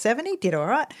Maegashira 7. He did all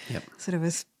right. Yep. Sort of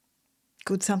was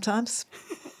good sometimes.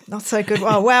 Not so good.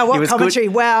 Oh, wow, what commentary.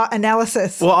 Good. Wow,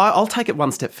 analysis. Well, I'll take it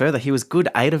one step further. He was good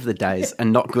 8 of the days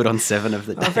and not good on 7 of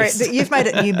the days. You've made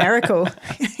it numerical.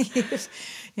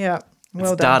 Yeah,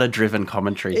 well it's done. Data-driven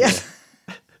commentary here.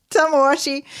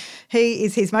 Tamawashi, he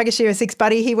is his Maegashira 6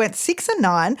 buddy. He went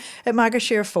 6-9 at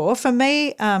Maegashira 4. For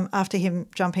me, after him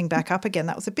jumping back up again,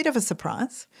 that was a bit of a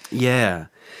surprise. Yeah.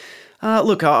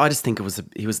 Look, I just think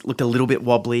he looked a little bit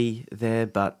wobbly there,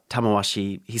 but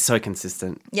Tamawashi, he's so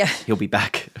consistent. Yeah. He'll be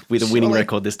back with a winning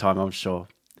record this time, I'm sure.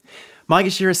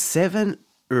 Maegashira 7,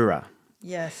 Ura.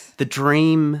 Yes. The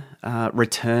dream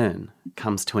return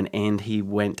comes to an end. He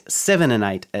went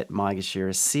 7-8 at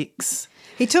Maegashira 6.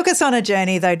 He took us on a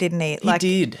journey though, didn't he? He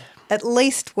did. At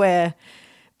least we're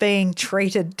being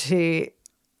treated to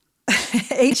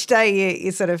each day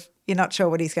you're not sure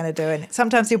what he's going to do. And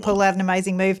sometimes he'll pull out an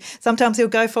amazing move. Sometimes he'll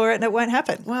go for it and it won't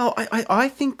happen. Well, I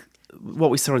think what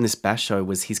we saw in this basho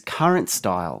was his current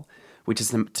style, which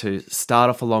is to start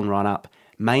off a long run up,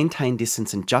 maintain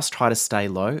distance and just try to stay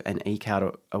low and eke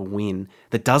out a win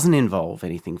that doesn't involve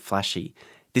anything flashy.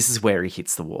 This is where he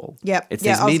hits the wall. Yep.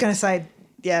 I was going to say,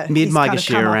 mid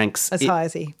Maegashira ranks. As high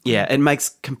as he. Yeah, it makes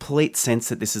complete sense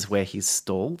that this is where he's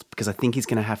stalled because I think he's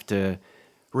going to have to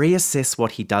reassess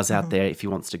what he does out there if he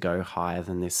wants to go higher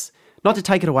than this. Not to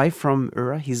take it away from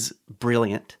Ura, he's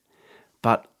brilliant,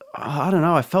 but I don't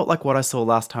know. I felt like what I saw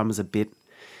last time was a bit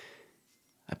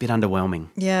underwhelming.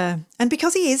 Yeah, and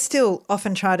because he is still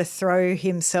often trying to throw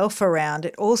himself around,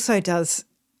 it also does.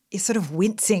 You're sort of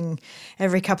wincing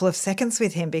every couple of seconds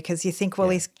with him because you think, well,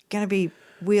 he's going to be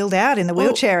wheeled out in the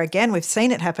wheelchair again. We've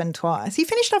seen it happen twice. He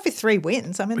finished off with 3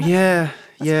 wins. I mean, that's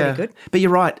pretty good. But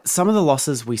you're right. Some of the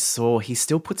losses we saw, he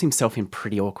still puts himself in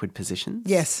pretty awkward positions.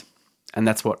 Yes. And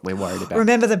that's what we're worried about.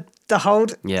 Remember the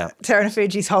hold? Yeah.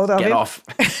 Terunofuji's hold of him? Get off.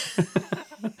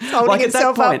 Holding like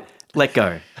himself at that point, up. Let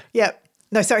go. Yeah.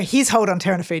 No, sorry, his hold on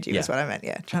Terunofuji was what I meant.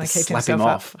 Yeah, trying to keep slap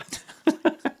himself him up.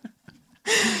 off.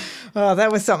 Oh,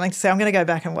 that was something to say. I'm going to go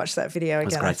back and watch that video again,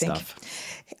 That's great I think.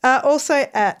 stuff. Also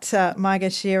at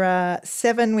Maegashira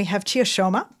 7, we have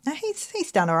Chiyoshoma. Now,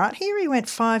 he's done all right here. He went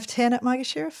 5-10 at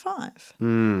Maegashira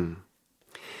 5.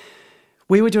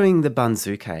 We were doing the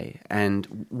Banzuke,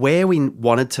 and where we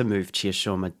wanted to move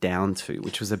Chiyoshoma down to,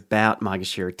 which was about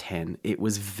Maegashira 10, it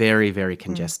was very, very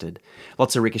congested.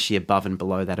 Lots of rikishi above and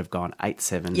below that have gone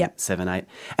 8-7, 7-8.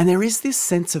 And there is this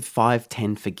sense of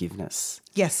 5-10 forgiveness.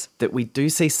 Yes. That we do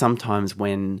see sometimes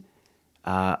when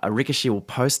a rikishi will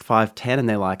post 5-10 and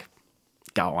they're like,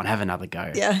 go on, have another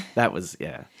go. Yeah. That was,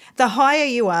 The higher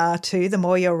you are too, the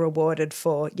more you're rewarded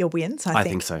for your wins, I think. I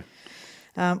think so.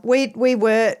 We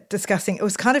were discussing, it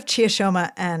was kind of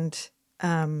Chiyoshoma and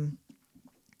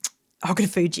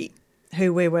Hokutofuji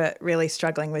who we were really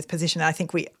struggling with position. I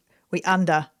think we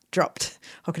under-dropped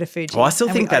Hokutofuji. Well, I still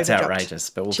think that's outrageous,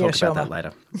 but we'll talk about that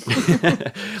later.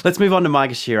 Let's move on to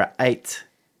Maegashira 8,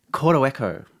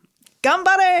 Koroeko.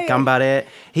 Gambare!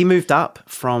 He moved up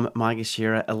from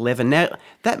Maegashira 11. Now,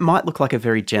 that might look like a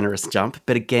very generous jump,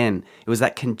 but again, it was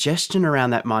that congestion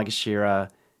around that Maegashira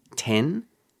 10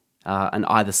 and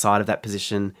either side of that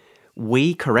position.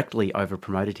 We correctly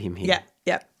over-promoted him here. Yeah.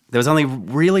 There was only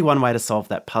really one way to solve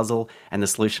that puzzle, and the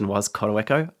solution was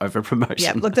Koroeko over-promotion.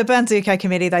 Yeah, look, the Banzuke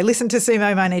committee, they listened to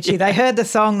Sumo Mainichi. They heard the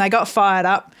song, they got fired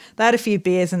up, they had a few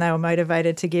beers and they were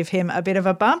motivated to give him a bit of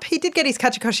a bump. He did get his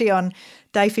Kachikoshi on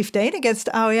day 15 against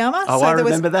Aoyama. Oh, so I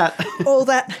remember that. All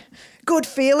that good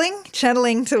feeling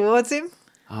channeling towards him.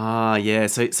 Ah, yeah.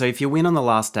 So if you win on the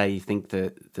last day, you think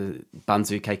the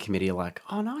Banzuke committee are like,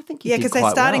 oh, no, I think you did because quite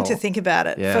they're starting well. to think about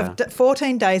it. Yeah. For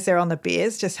 14 days, they're on the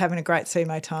beers, just having a great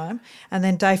sumo time. And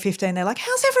then day 15, they're like,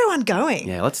 how's everyone going?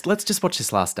 Yeah, let's just watch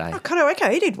this last day. Oh,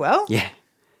 Koroeko, he did well. Yeah.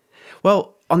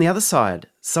 Well, on the other side,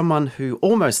 someone who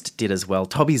almost did as well,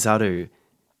 Tobizaru,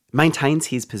 maintains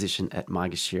his position at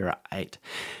Maegashira 8.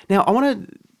 Now, I want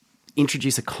to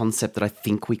introduce a concept that I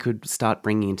think we could start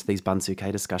bringing into these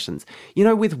Banzuke discussions. You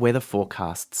know, with weather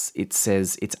forecasts, it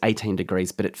says it's 18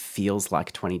 degrees, but it feels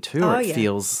like 22, or it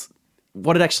feels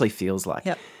what it actually feels like.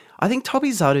 Yep. I think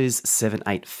Tobizaru's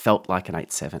 7-8 felt like an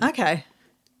 8-7. Okay.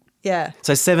 Yeah.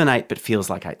 So 7-8, but feels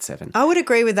like 8-7. I would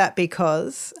agree with that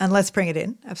because, and let's bring it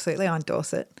in, absolutely, I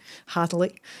endorse it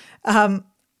heartily.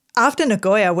 After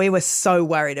Nagoya, we were so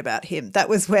worried about him. That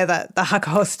was where the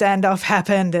Hakuho standoff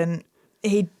happened, and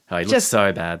he looked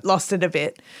so bad. Lost it a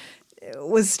bit.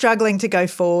 Was struggling to go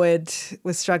forward,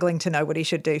 was struggling to know what he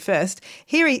should do first.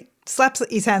 Here he slaps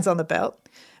his hands on the belt,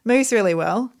 moves really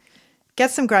well,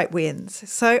 gets some great wins.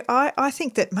 So I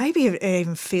think that maybe it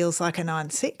even feels like a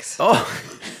 9-6. Oh,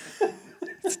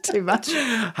 it's too much.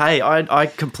 Hey, I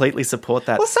completely support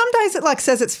that. Well, some days it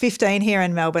says it's 15 here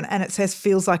in Melbourne, and it says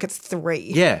feels like it's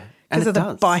 3. Yeah, because of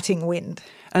the biting wind.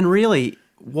 And really,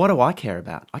 what do I care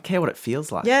about? I care what it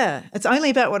feels like. Yeah, it's only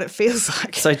about what it feels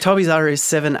like. So Tobizaru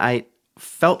 7-8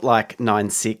 felt like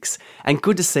 9-6, and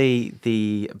good to see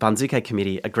the Banzuke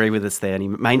committee agree with us there, and he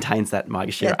maintains that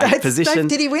Maegashira 8 position.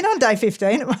 Did he win on day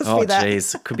 15? It must be that. Oh,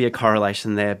 geez, could be a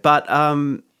correlation there. But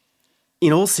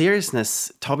in all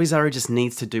seriousness, Tobizaru just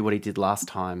needs to do what he did last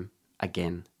time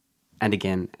again and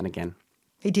again and again.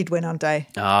 He did win on day.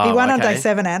 Oh, he won on day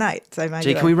 7 and 8. So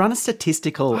maybe. Can we run a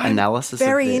statistical analysis of this?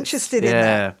 Very interested in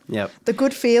that. Yeah. The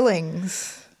good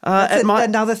feelings. That's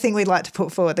another thing we'd like to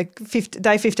put forward.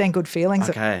 Day 15 good feelings.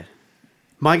 Okay.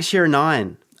 Maegashira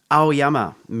 9.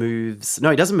 Aoyama moves. No,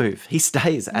 he doesn't move. He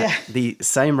stays at the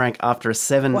same rank after a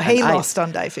 7 and 8. Well, he lost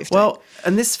on day 15. Well,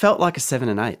 and this felt like a 7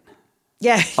 and 8.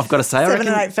 Yeah. I've got to say, 7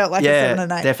 and 8 felt like a 7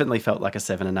 and 8. Definitely felt like a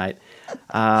 7 and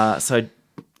 8. So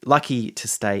lucky to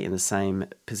stay in the same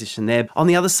position there. On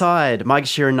the other side,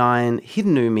 Maegashira 9,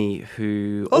 Hidenumi,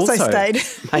 who also stayed.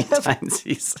 maintains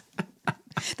his...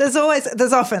 There's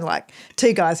often like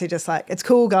two guys who just like, it's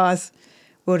cool, guys.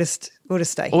 We'll just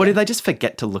stay here. Or did they just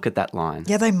forget to look at that line?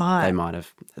 Yeah, they might. They might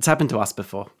have. It's happened to us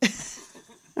before.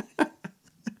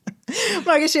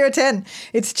 Maegashira 10.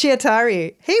 It's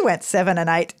Chiyotaru. He went 7 and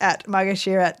 8 at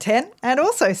Maegashira 10 and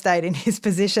also stayed in his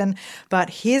position. But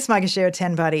his Maegashira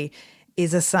 10 buddy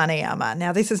is a Saneyama.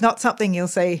 Now, this is not something you'll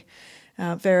see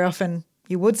very often.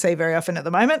 You would see very often at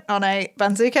the moment on a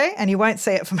Banzuke, and you won't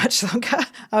see it for much longer.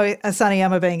 A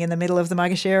Saneyama being in the middle of the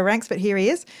Maegashira ranks, but here he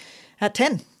is at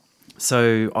 10.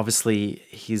 So obviously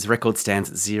his record stands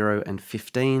at 0 and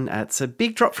 15. It's a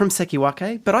big drop from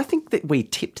Sekiwake, but I think that we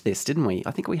tipped this, didn't we?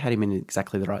 I think we had him in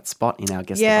exactly the right spot in our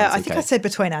guest. Yeah, I think I said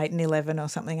between 8 and 11 or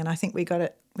something, and I think we got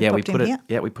it. We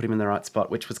put him in the right spot,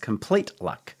 which was complete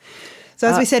luck. So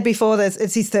as we said before,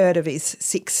 it's his third of his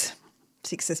six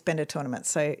suspended tournaments,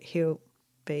 so he'll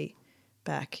be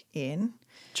back in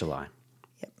July.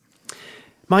 Yep.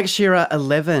 Maegashira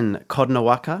 11,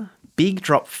 Kodnawaka. Big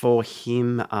drop for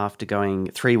him after going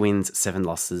 3 wins, 7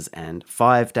 losses, and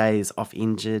 5 days off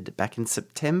injured back in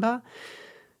September.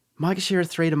 Maegashira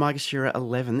 3 to Maegashira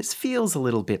 11. This feels a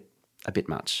bit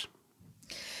much.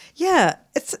 Yeah,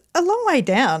 it's a long way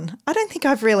down. I don't think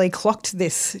I've really clocked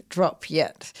this drop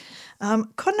yet.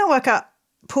 Kodnawaka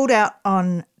pulled out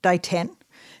on day 10.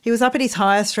 He was up at his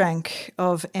highest rank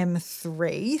of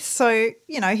M3. So,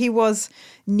 he was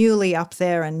newly up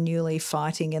there and newly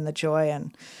fighting in the Joy,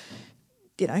 and,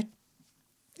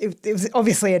 it was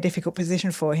obviously a difficult position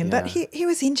for him. Yeah. But he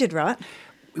was injured, right?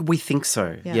 We think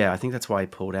so. Yeah, I think that's why he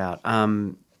pulled out.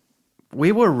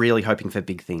 We were really hoping for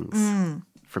big things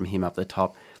from him up the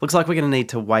top. Looks like we're going to need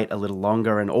to wait a little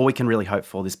longer, and all we can really hope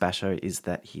for this basho is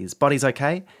that his body's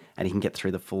okay and he can get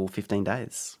through the full 15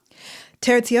 days.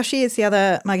 Terutsuyoshi is the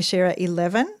other Maegashira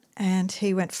 11, and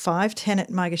he went 5-10 at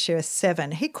Maegashira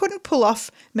 7. He couldn't pull off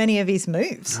many of his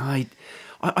moves.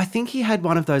 I think he had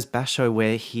one of those basho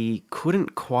where he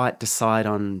couldn't quite decide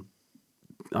on,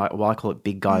 I call it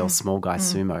big guy or small guy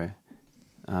sumo.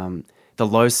 The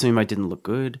low sumo didn't look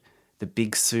good. The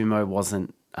big sumo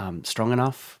wasn't strong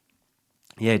enough.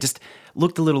 Yeah, just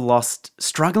looked a little lost,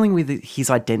 struggling with his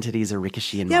identity as a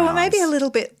Rikishi in my eyes. Maybe a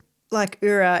little bit like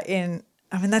Ura in...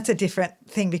 I mean, that's a different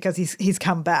thing because he's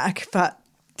come back, but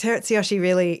Terutsuyoshi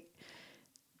really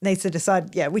needs to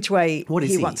decide, which way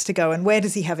he wants to go and where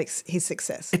does he have his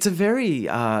success. It's a very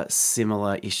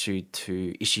similar issue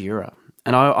to Ishiura,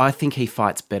 and I think he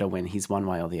fights better when he's one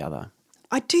way or the other.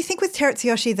 I do think with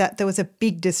Terutsuyoshi that there was a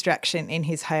big distraction in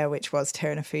his Heia, which was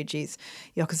Terunofuji's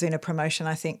Yokozuna promotion.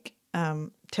 I think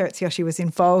Terutsuyoshi was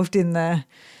involved in the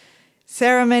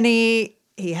ceremony.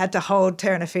 He had to hold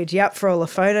Terunofuji up for all the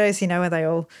photos, where they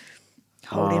all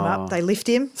hold him up. They lift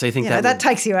him. So you think that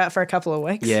takes you out for a couple of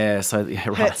weeks. Yeah, right.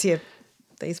 Hurts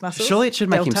these muscles. Surely it should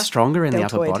make him stronger in the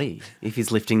upper body if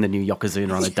he's lifting the new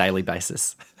Yokozuna on a daily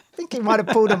basis. think he might have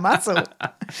pulled a muscle.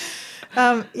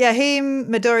 Him,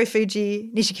 Midori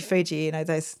Fuji, Nishiki Fuji,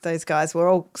 those guys were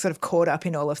all sort of caught up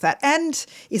in all of that. And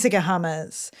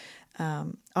Isagahama's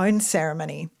own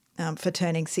ceremony for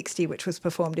turning 60, which was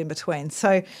performed in between.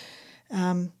 So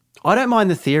I don't mind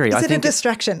the theory. I think a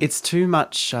distraction? It's too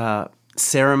much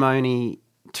ceremony,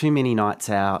 too many nights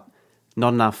out,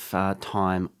 not enough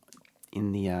time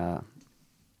in the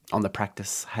on the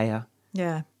practice heya.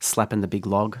 Yeah. Slapping the big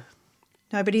log.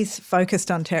 No, but he's focused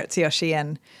on Terutsuyoshi,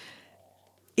 and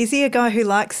is he a guy who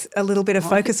likes a little bit of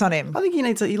focus on him? I think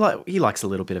he likes a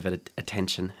little bit of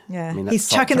attention. Yeah. I mean, he's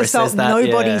chucking the salt.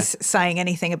 Nobody's saying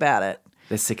anything about it.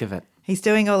 They're sick of it. He's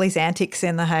doing all his antics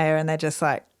in the hair and they're just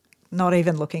like not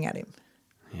even looking at him.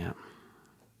 Yeah.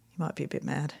 He might be a bit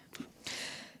mad.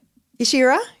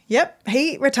 Ishihara, yep,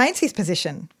 he retains his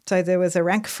position. So there was a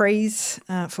rank freeze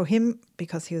for him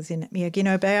because he was in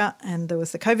Miyagi-no-Beya, and there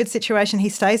was the COVID situation. He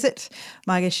stays at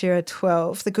Maegashira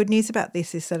 12. The good news about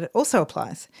this is that it also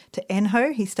applies to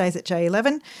Enho. He stays at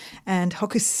J11, and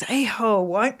Hokuseiho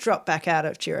won't drop back out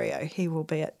of Juryo. He will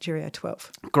be at Juryo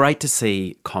 12. Great to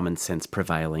see common sense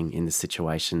prevailing in this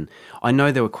situation. I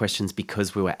know there were questions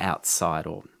because we were outside,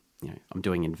 or I'm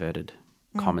doing inverted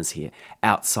commas here,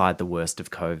 outside the worst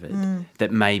of COVID,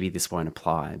 that maybe this won't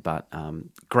apply. But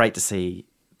great to see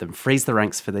them freeze the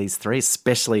ranks for these three,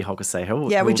 especially Hokuseiho.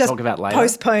 Yeah, we'll we just talk about later.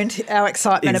 Postponed our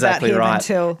excitement about him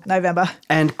until November.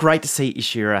 And great to see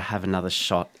Ishihara have another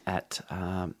shot at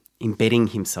embedding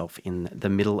himself in the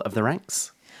middle of the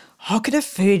ranks. Hokuto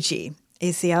Fuji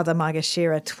is the other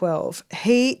Maegashira 12.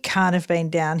 He can't have been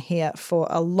down here for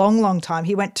a long, long time.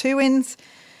 He went 2 wins,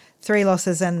 3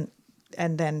 losses, and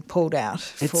then pulled out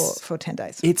for 10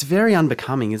 days. It's very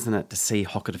unbecoming, isn't it, to see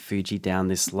Hokuto Fuji down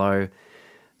this low.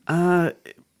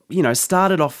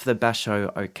 Started off the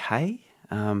basho okay,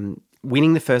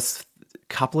 winning the first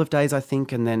couple of days, I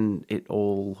think, and then it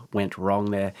all went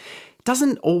wrong there.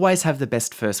 Doesn't always have the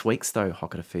best first weeks, though,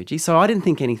 Hokuto Fuji. So I didn't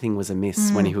think anything was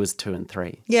amiss when he was 2 and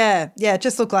 3. Yeah, it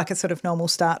just looked like a sort of normal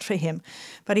start for him.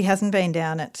 But he hasn't been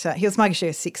down at he was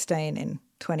Maegashira 16 in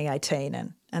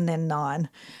 2018 and then 9,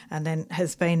 and then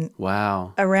has been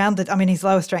around his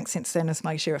lowest rank since then was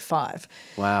Maegashira 5.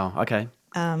 Wow, okay.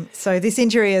 So this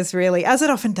injury is really, as it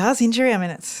often does,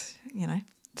 it's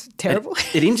terrible.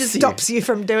 It injures you. Stops you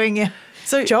from doing your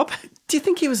job. Do you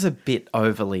think he was a bit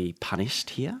overly punished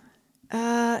here?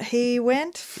 He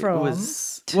went from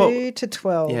 2 to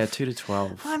 12. Yeah, 2 to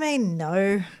 12. I mean,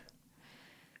 no,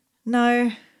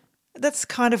 that's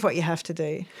kind of what you have to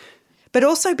do. But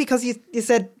also because you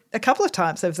said a couple of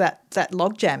times of that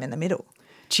log jam in the middle.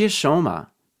 Chiyoshoma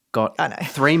got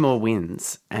 3 more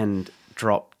wins and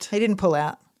dropped. He didn't pull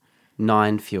out.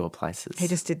 9 fewer places. He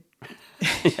just did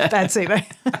bad sumo.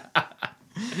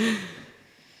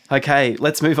 Okay,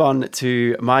 let's move on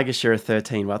to Maegashira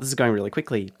 13. Wow, this is going really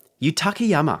quickly.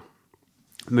 Yutakayama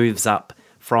moves up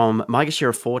from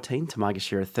Maegashira 14 to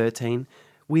Maegashira 13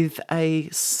 with a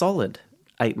solid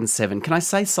 8 and 7. Can I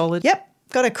say solid? Yep.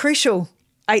 Got a crucial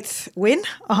 8th win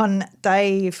on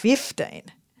day 15.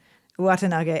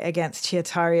 Watanabe against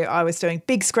Chiyotaru. I was doing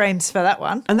big screams for that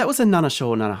one. And that was a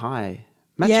Nanasho Nanahai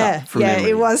matchup from memory. Yeah,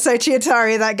 it was. So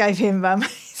Chiyotaru, that gave him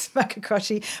his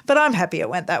Makukoshi. But I'm happy it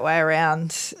went that way around.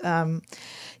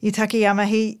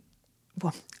 Yutakayama,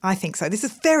 I think so. This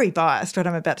is very biased, what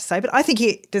I'm about to say, but I think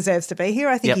he deserves to be here.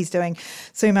 I think he's doing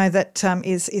sumo that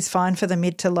is fine for the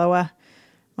mid to lower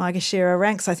Maegashira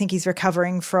ranks. I think he's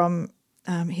recovering from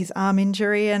his arm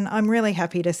injury, and I'm really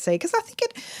happy to see, because I think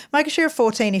Maegashira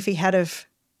 14, if he had have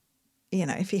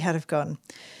gone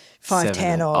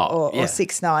 5'10" or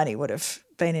 6'9", he would have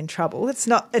been in trouble. It's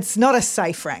not a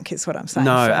safe rank, is what I'm saying.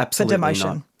 No, for absolutely demotion.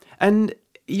 not. And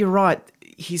you're right.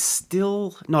 He's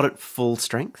still not at full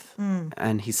strength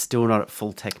and he's still not at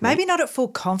full technique. Maybe not at full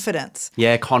confidence.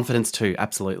 Yeah, confidence too,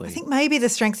 absolutely. I think maybe the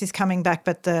strength is coming back,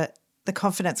 but the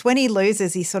confidence, when he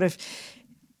loses, he sort of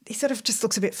just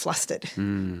looks a bit flustered.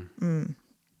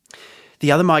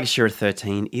 The other Maegashira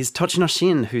 13 is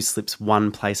Tochinoshin, who slips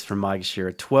 1 place from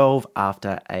Maegashira 12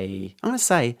 after I'm going to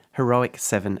say, heroic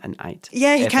 7 and 8.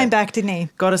 Yeah, he came back, didn't he?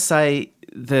 Got to say,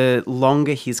 the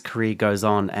longer his career goes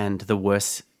on and the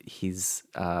worse his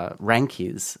rank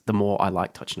is, the more I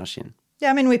like Tochinoshin.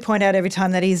 Yeah, I mean, we point out every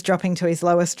time that he's dropping to his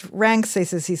lowest ranks.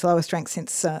 This is his lowest rank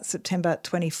since September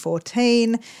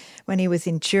 2014 when he was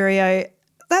in Juryo.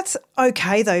 That's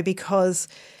okay, though, because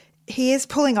he is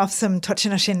pulling off some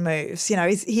Tochinoshin moves.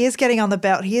 He is getting on the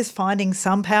belt. He is finding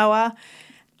some power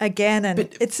again, and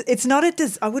it's not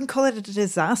I wouldn't call it a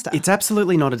disaster. It's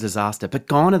absolutely not a disaster, but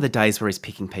gone are the days where he's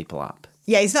picking people up.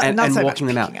 Yeah, he's not and so walking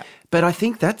much them out. But I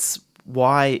think that's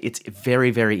why it's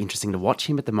very, very interesting to watch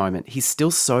him at the moment. He's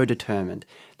still so determined.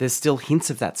 There's still hints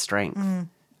of that strength,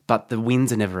 but the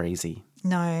wins are never easy.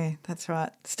 No, that's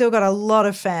right. Still got a lot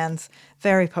of fans.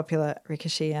 Very popular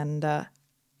Rikishi, and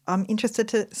I'm interested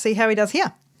to see how he does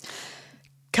here.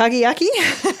 Kageaki,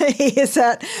 he is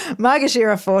at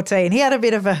Maegashira 14. He had a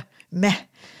bit of a meh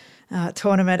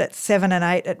tournament at 7 and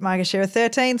 8 at Maegashira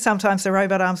 13. Sometimes the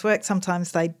robot arms worked,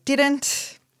 sometimes they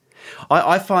didn't.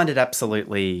 I find it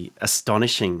absolutely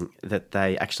astonishing that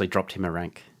they actually dropped him a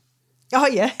rank. Oh,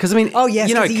 yeah. Because, I mean,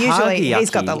 usually he's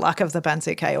got the luck of the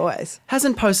Banzuke always.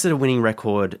 Hasn't posted a winning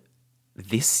record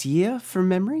this year from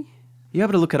memory. You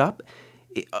able to look it up?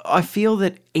 I feel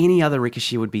that any other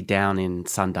Rikishi would be down in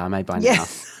Sandame by now.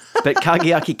 Yes. But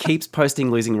Kageaki keeps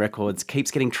posting losing records,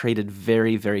 keeps getting treated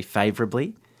very, very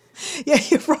favourably. Yeah,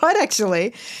 you're right,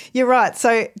 actually. You're right.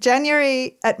 So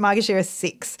January at Maegashira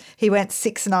 6, he went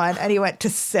 6-9 and he went to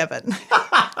 7,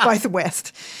 both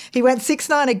west. He went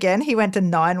 6-9 again, he went to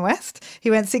 9 west.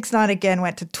 He went 6-9 again,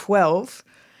 went to 12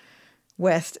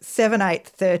 west, 7-8,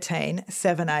 13,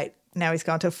 7-8. Now he's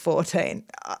gone to 14.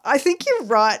 I think you're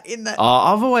right in that. Oh,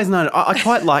 I've always known it. I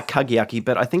quite like Kageaki,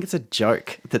 but I think it's a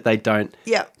joke that they don't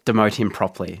demote him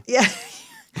properly. Yeah.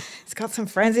 He's got some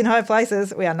friends in high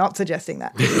places. We are not suggesting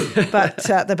that. But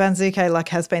the Banzuke luck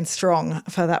has been strong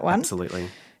for that one. Absolutely.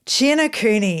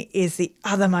 Chiyanokuni is the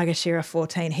other Maegashira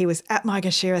 14. He was at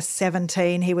Maegashira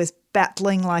 17. He was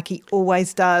battling like he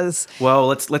always does. Well,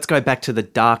 let's go back to the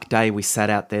dark day we sat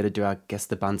out there to do our Guess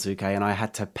the Banzuke, and I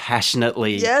had to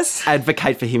passionately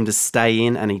advocate for him to stay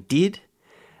in, and he did.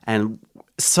 And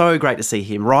so great to see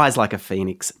him rise like a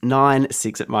phoenix.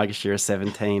 9-6 at Maegashira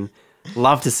 17.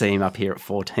 Love to see him up here at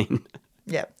 14.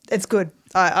 Yeah, it's good.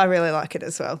 I really like it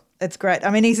as well. It's great. I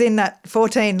mean, he's in that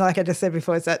 14, like I just said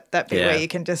before, is that bit where you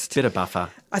can just... Bit of buffer.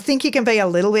 I think you can be a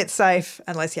little bit safe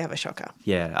unless you have a shocker.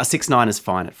 Yeah, a 6-9 is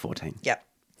fine at 14. Yep.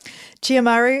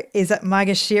 Chiyomaru is at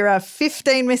Maegashira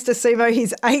 15, Mr. Sumo.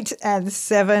 He's 8 and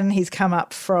 7. He's come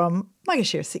up from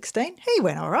Maegashira 16. He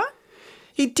went all right.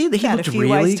 He did. He looked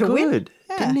really good,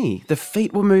 didn't he? The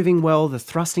feet were moving well. The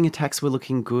thrusting attacks were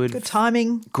looking good. Good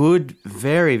timing. Good,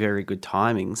 very, very good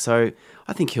timing. So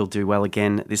I think he'll do well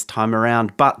again this time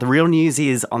around. But the real news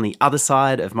is on the other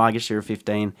side of Maegashira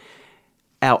 15,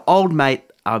 our old mate,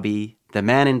 Abi, the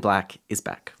man in black, is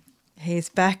back. He's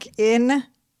back in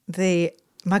the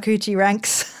Makuuchi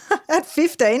ranks at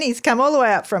 15. He's come all the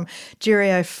way up from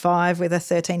Juryo 5 with a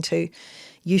 13-2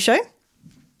 Yusho.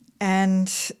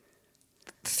 And...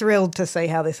 thrilled to see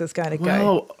how this is going to go.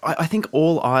 Well, I think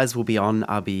all eyes will be on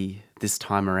Abi this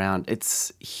time around.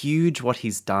 It's huge what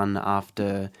he's done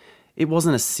after... It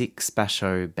wasn't a 6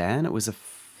 basho ban. It was a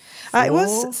 4? It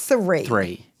was 3.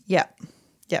 3. Yep.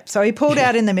 So he pulled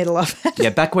out in the middle of it.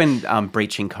 Yeah, back when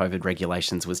breaching COVID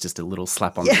regulations was just a little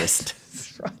slap on the wrist.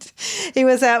 That's right. He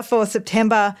was out for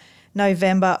September,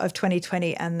 November of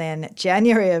 2020 and then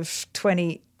January of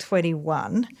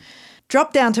 2021.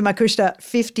 Dropped down to Makushita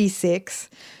 56,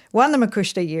 won the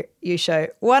Makushita Yusho,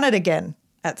 won it again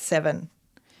at 7,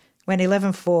 went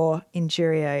 11-4 in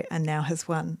Juryo and now has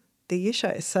won the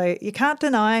Yusho. So you can't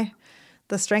deny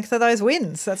the strength of those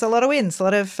wins. That's a lot of wins, a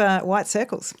lot of white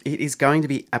circles. It is going to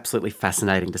be absolutely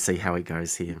fascinating to see how he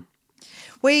goes here.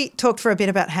 We talked for a bit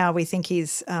about how we think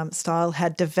his style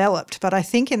had developed, but I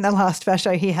think in the last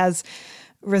basho he has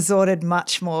resorted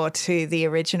much more to the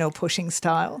original pushing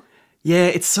style. Yeah,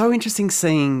 it's so interesting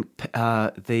seeing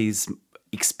these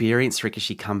experienced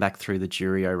Rikishi come back through the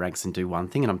Juryo ranks and do one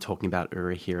thing, and I'm talking about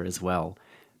Ura here as well.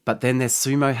 But then their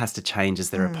sumo has to change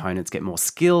as their opponents get more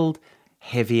skilled,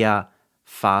 heavier,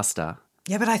 faster.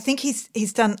 Yeah, but I think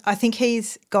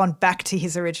he's gone back to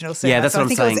his original sumo. Yeah, that's what I'm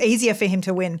saying. I think it was easier for him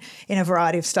to win in a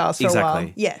variety of styles for a while.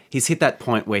 Yeah. He's hit that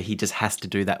point where he just has to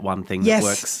do that one thing that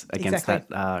works against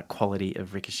that quality of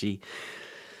Rikishi.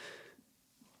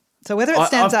 So whether it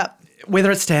stands up.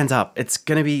 Whether it stands up, it's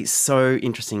going to be so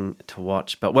interesting to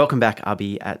watch. But welcome back,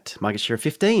 Abi, at Maegashira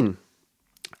 15.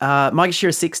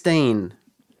 Maegashira 16,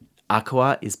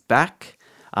 Aqua is back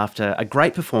after a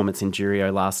great performance in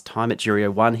Juryo last time. At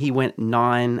Juryo 1, he went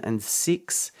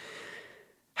 9-6.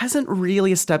 Hasn't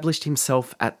really established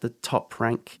himself at the top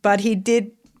rank. But he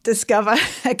did discover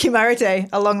a kimarite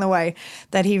along the way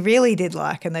that he really did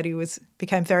like and that he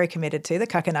became very committed to, the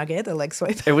kakanage, the leg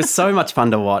sweep. It was so much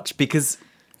fun to watch because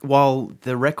while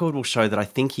the record will show that I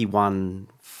think he won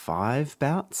 5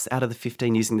 bouts out of the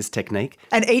 15 using this technique.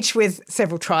 And each with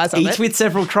several tries on it. Each with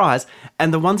several tries.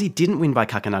 And the ones he didn't win by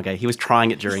kakanage, he was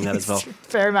trying it during that as well.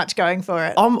 Very much going for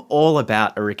it. I'm all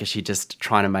about a Rikishi just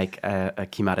trying to make a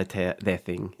kimarite their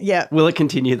thing. Yeah. Will it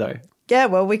continue though? Yeah,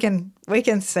 well, we can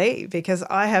see, because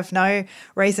I have no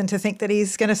reason to think that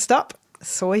he's going to stop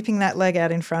sweeping that leg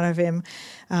out in front of him.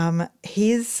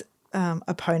 His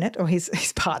opponent, or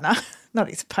his partner, not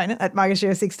his opponent, at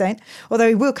Maegashira 16, although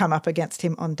he will come up against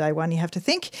him on day one, you have to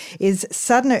think, is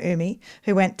Sadnoumi,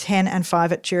 who went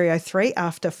 10-5 at Juryo 3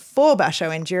 after 4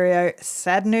 basho in Juryo.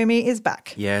 Sadnoumi is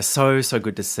back. Yeah, so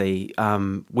good to see.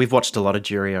 We've watched a lot of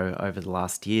Juryo over the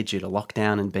last year due to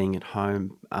lockdown and being at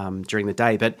home during the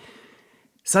day, but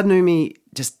Sadnoumi,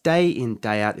 just day in,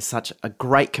 day out, is such a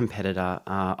great competitor.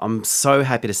 I'm so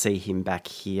happy to see him back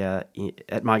here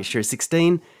at Maegashira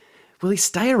 16. Will he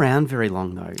stay around very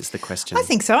long, though, is the question. I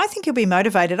think so. I think he'll be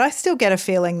motivated. I still get a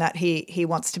feeling that he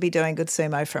wants to be doing good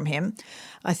sumo from him.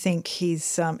 I think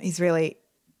he's really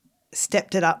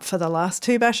stepped it up for the last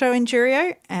 2 basho in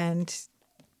Juryo, and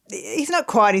he's not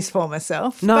quite his former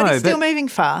self, but he's still moving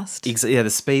fast. Yeah, the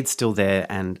speed's still there,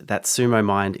 and that sumo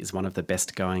mind is one of the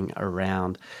best going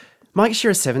around.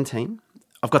 Maegashira 17,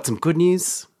 I've got some good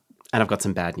news and I've got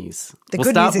some bad news. The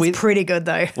good news is pretty good,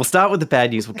 though. We'll start with the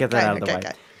bad news. We'll get that out of the way.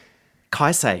 Okay.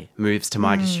 Kaisei moves to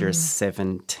Maegashira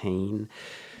 17.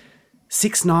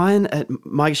 6-9 at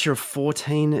Maegashira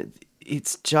 14.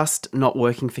 It's just not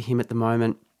working for him at the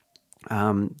moment.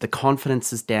 The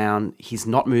confidence is down. He's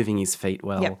not moving his feet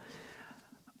well. Yep.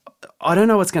 I don't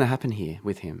know what's going to happen here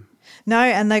with him. No,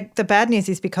 and the bad news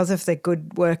is because of the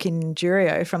good work in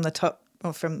Juryo from the top,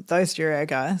 or from those Juryo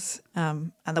guys,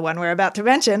 and the one we're about to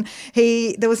mention,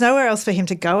 there was nowhere else for him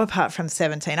to go apart from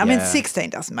 17. I mean,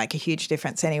 16 doesn't make a huge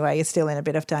difference anyway. You're still in a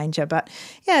bit of danger. But,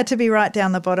 yeah, to be right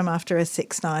down the bottom after a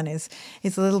 6-9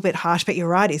 is a little bit harsh. But you're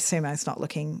right, his sumo's not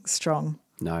looking strong.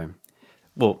 No.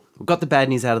 Well, we've got the bad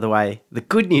news out of the way. The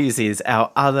good news is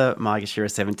our other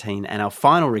Maegashira 17 and our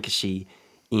final rikishi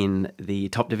in the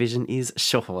top division is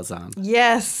Shohozan.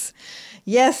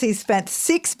 Yes, he spent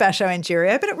 6 basho in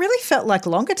Juryo, but it really felt like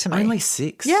longer to me. Only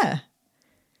 6? Yeah.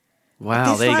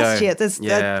 Wow, there you go. Last year, there's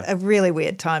a really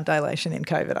weird time dilation in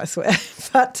COVID, I swear.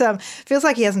 But feels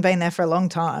like he hasn't been there for a long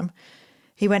time.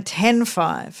 He went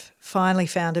 10-5, finally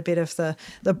found a bit of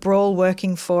the brawl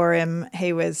working for him.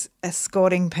 He was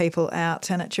escorting people out,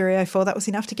 and at Juryo 4, that was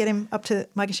enough to get him up to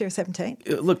Maegashira 17.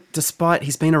 Look, despite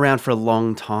he's been around for a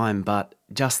long time, but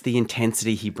just the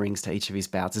intensity he brings to each of his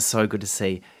bouts is so good to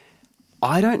see.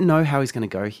 I don't know how he's going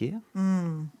to go here.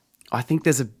 I think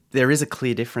there is a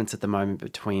clear difference at the moment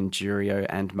between Juryo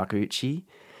and Makuuchi.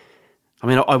 I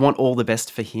mean, I want all the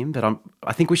best for him, but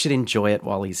I think we should enjoy it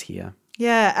while he's here.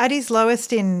 Yeah, at his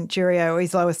lowest in Juryo, or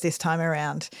his lowest this time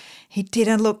around, he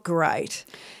didn't look great.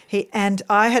 And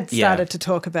I had started to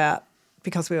talk about,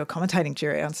 because we were commentating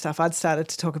Juryo and stuff, I'd started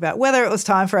to talk about whether it was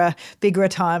time for a big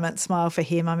retirement smile for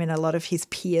him. I mean, a lot of his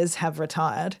peers have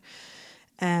retired,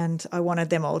 and I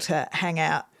wanted them all to hang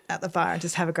out at the bar and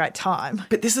just have a great time.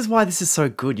 But this is why this is so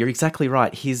good. You're exactly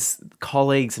right. His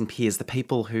colleagues and peers, the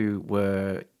people who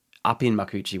were up in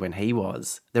Makuuchi when he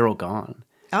was, they're all gone.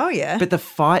 Oh, yeah. But the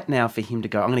fight now for him to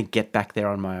go, I'm going to get back there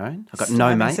on my own. I've got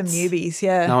no mates. Some newbies,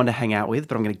 yeah. No one to hang out with,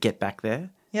 but I'm going to get back there.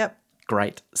 Yep.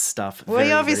 Great stuff. Well,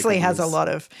 he obviously has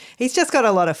he's just got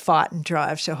a lot of fight and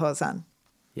drive, Shohozan.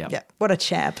 Yeah. What a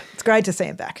champ. It's great to see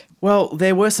him back. Well,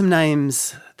 there were some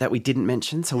names that we didn't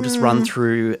mention, so we'll just run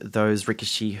through those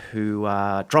rikishi who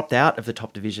dropped out of the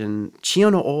top division.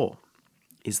 Chiyono-o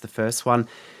is the first one.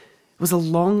 It was a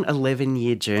long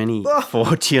 11-year journey for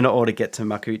Chiyono-o to get to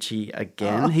Makuuchi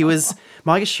again. He was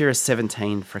Maegashira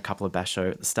 17 for a couple of basho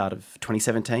at the start of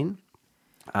 2017.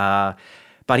 But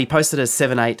he posted a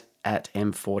 7-8 at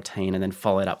M14 and then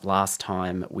followed up last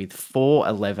time with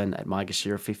 4-11 at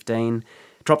Maegashira 15.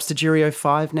 Drops to Juryo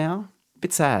 5 now.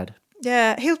 Bit sad.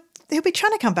 Yeah, he'll be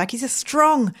trying to come back. He's a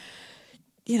strong,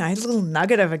 little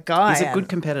nugget of a guy. He's a good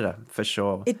competitor, for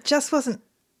sure. It just wasn't...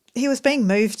 He was being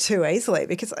moved too easily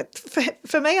because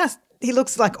for me, he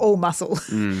looks like all muscle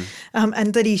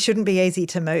and that he shouldn't be easy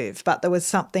to move. But there was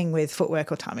something with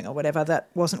footwork or timing or whatever that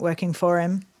wasn't working for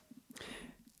him.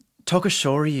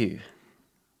 Tokushoryu,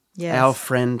 our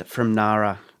friend from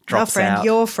Nara, drops out.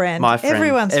 Your friend, my friend,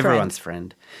 everyone's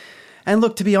friend. And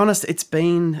look, to be honest, it's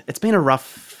been a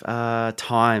rough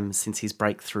time since his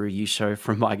breakthrough Yusho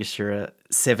from Maegashira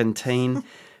 17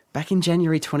 back in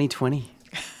January 2020.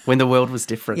 When the world was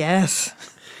different. Yes.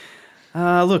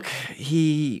 Look,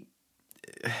 I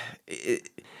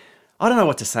don't know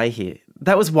what to say here.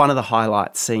 That was one of the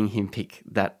highlights, seeing him pick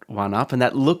that one up. And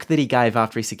that look that he gave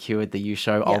after he secured the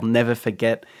Yusho, I'll never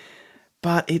forget.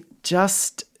 But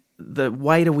the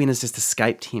way to win has just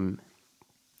escaped him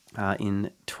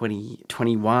in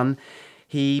 2021.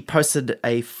 He posted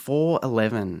a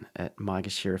 4.11 at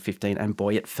Maegashira 15, and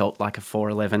boy, it felt like a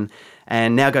 4.11,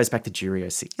 and now goes back to Juryo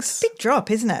 6. It's a big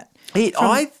drop, isn't it?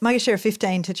 Maegashira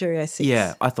 15 to Juryo 6.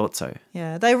 Yeah, I thought so.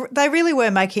 Yeah, they really were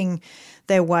making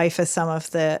their way for some of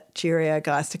the Juryo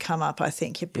guys to come up, I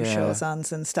think, your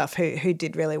Bushozans and stuff who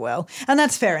did really well. And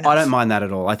that's fair enough. I don't mind that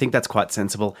at all. I think that's quite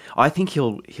sensible. I think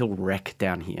he'll wreck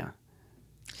down here.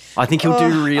 I think he'll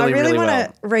do really well. I really want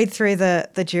to read through the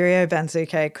Juryo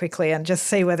Banzuke quickly and just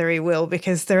see whether he will,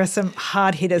 because there are some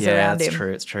hard hitters around him. Yeah,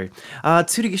 it's true.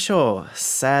 Tsurugisho,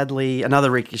 sadly, another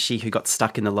rikishi who got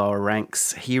stuck in the lower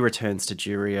ranks. He returns to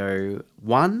Juryo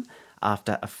 1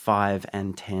 after a 5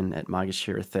 and 10 at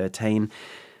Maegashira 13.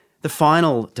 The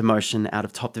final demotion out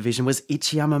of top division was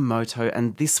Ichiyamamoto,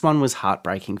 and this one was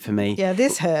heartbreaking for me. Yeah,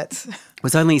 this hurts. It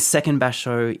was only his second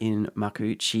basho in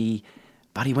Makuuchi,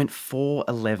 but he went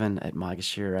 4.11 at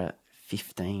Maegashira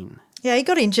 15. Yeah, he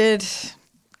got injured,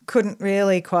 couldn't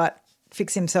really quite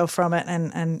fix himself from it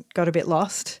and got a bit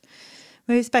lost.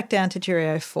 Moves back down to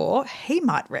Juryo 4. He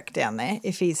might wreck down there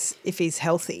if he's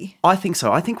healthy. I think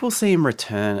so. I think we'll see him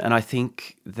return, and I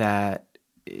think that,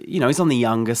 he's on the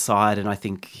younger side, and I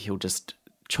think he'll just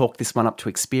chalk this one up to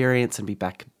experience and be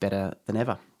back better than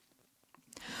ever.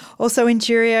 Also in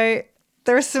Juryo,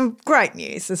 there is some great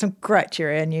news. There's some great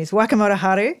Juryo news. Wakamoto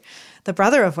Haru, the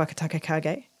brother of Wakataka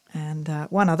Kage, and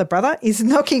one other brother, is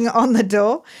knocking on the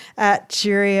door at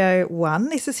Juryo 1.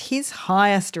 This is his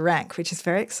highest rank, which is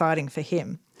very exciting for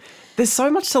him. There's so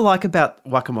much to like about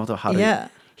Wakamoto Haru. Yeah.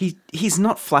 He's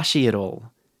not flashy at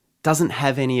all. Doesn't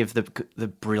have any of the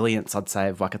brilliance, I'd say,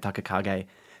 of Wakataka Kage,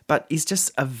 but he's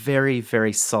just a very,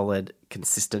 very solid,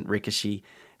 consistent rikishi.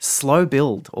 Slow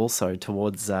build also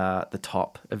towards the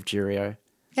top of Juryo.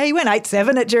 Yeah, he went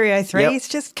 8-7 at Juryo 3. Yep. He's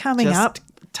just coming up.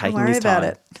 Taking Don't worry his time.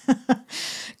 about it.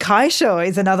 Kaisho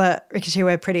is another rikishi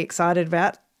we're pretty excited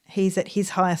about. He's at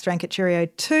his highest rank at Juryo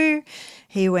 2.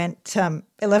 He went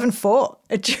 11-4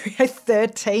 at Juryo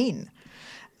 13.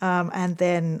 And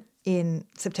then in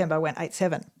September went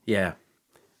 8-7. Yeah.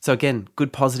 So again,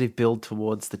 good positive build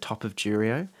towards the top of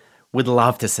Juryo. Would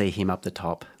love to see him up the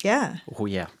top. Yeah. Oh,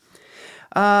 yeah.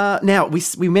 Now,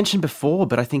 we mentioned before,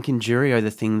 but I think in Juryo,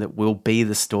 the thing that will be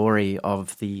the story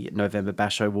of the November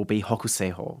Basho will be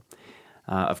Hokuseiho.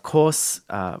 Of course,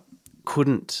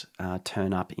 couldn't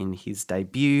turn up in his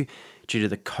debut due to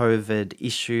the COVID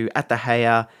issue at the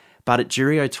Heian, but at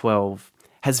Juryo 12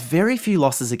 has very few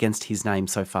losses against his name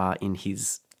so far in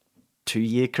his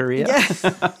 2-year career. Yeah.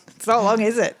 It's not long,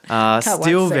 is it?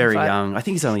 Still very young. I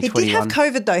think he's only 21. He did have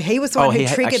COVID, though. He was the one who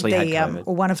triggered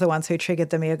or one of the ones who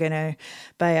triggered the Miyagino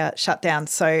Bay shutdown.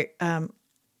 So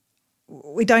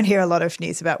we don't hear a lot of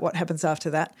news about what happens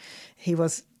after that. He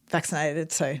was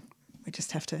vaccinated, so we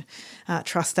just have to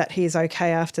trust that he is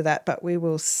okay after that, but we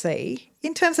will see.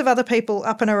 In terms of other people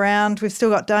up and around, we've still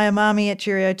got Dayamami at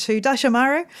Juryo 2.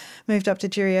 Daishomaru moved up to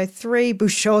Juryo 3.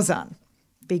 Bushozan,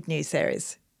 big news there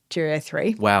is Juryo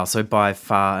 3. Wow, so by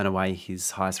far and away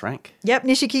his highest rank. Yep,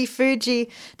 Nishiki Fuji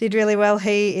did really well.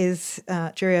 He is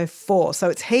Juryo 4. So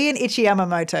it's he and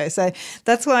Ichiyamamoto. So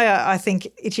that's why I think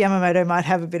Ichiyamamoto might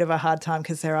have a bit of a hard time,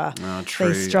 because there are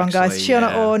these strong guys.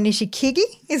 Shiona or Nishikigi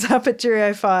is up at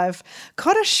Juryo 5.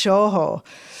 Kota Shoho,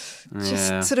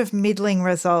 just sort of middling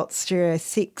results. Juryo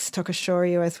 6.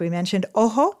 Tokushoryu, as we mentioned.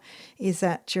 Oho is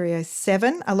at Juryo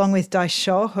 7, along with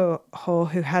Daisho,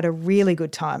 who had a really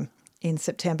good time in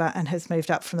September and has moved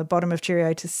up from the bottom of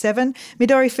Juryo to 7.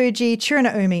 Midori Fuji,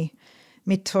 Chirinaumi,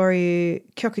 Mitoryu,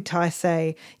 Kyoku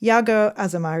Taisei, Yago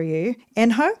Azumaryu.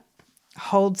 Enho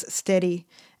holds steady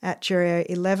at Juryo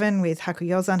 11 with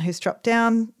Hakuyozan, who's dropped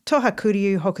down, Toha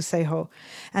Kuryu, Hokuseiho.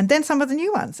 And then some of the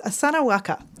new ones. Asano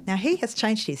Waka. Now, he has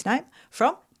changed his name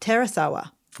from Terasawa.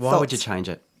 Why would you change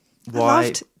it? Why I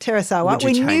loved Terasawa.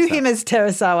 We knew him as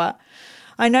Terasawa.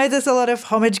 I know there's a lot of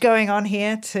homage going on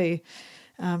here to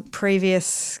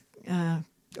previous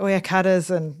oyakatas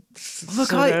and...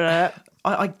 Look,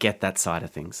 I get that side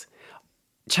of things.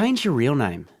 Change your real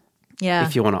name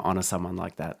if you want to honour someone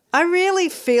like that. I really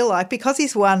feel like, because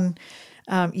he's won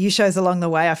shows along the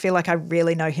way, I feel like I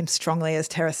really know him strongly as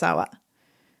Terasawa.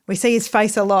 We see his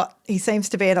face a lot. He seems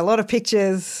to be in a lot of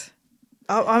pictures.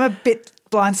 I'm a bit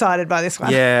blindsided by this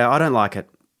one. Yeah, I don't like it.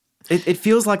 It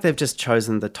feels like they've just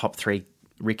chosen the top 3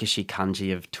 Rikishi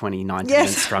kanji of 2019 and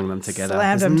strung them together.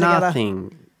 Slammed There's them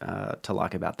nothing to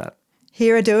like about that.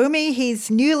 Hiradoumi, he's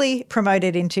newly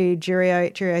promoted into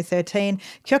Juryo 13.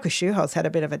 Kyoku Shuho's had a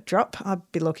bit of a drop. I'll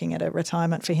be looking at a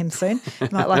retirement for him soon.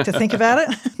 Might like to think about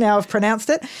it now I've pronounced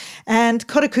it. And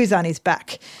Kotakuzan is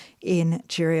back in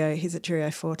Juryo. He's at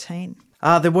Juryo 14.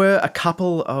 There were a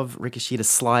couple of rikishi to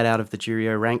slide out of the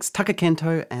Juryo ranks,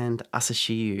 Takakento and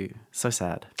Asashiyu. So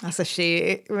sad.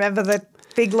 Asashiyu. Remember the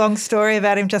big long story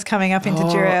about him just coming up into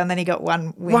Juryo and then he got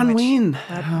one win? One win.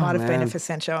 That might have been a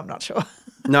Fusencho, I'm not sure.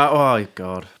 No, oh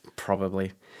God,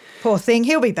 probably. Poor thing.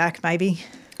 He'll be back maybe.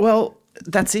 Well,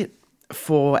 that's it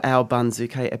for our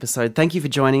Banzuke episode. Thank you for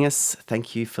joining us.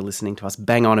 Thank you for listening to us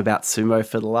bang on about sumo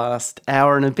for the last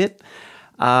hour and a bit.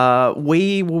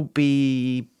 We will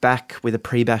be back with a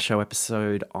pre-basho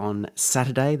episode on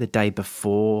Saturday, the day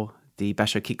before the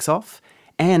basho kicks off.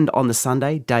 And on the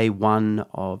Sunday, day one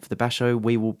of the basho,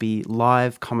 we will be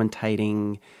live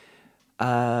commentating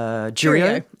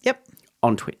Juryo. Yep.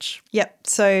 On Twitch. Yep.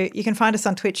 So you can find us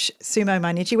on Twitch, Sumo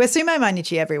Mainichi. We're Sumo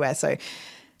Mainichi everywhere. So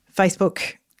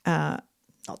Facebook, not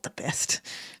the best.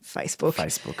 Facebook.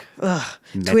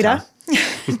 Twitter.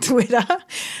 Twitter.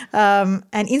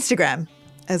 And Instagram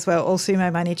as well, all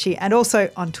Sumo Mainichi, and also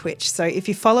on Twitch. So if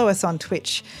you follow us on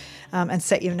Twitch and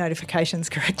set your notifications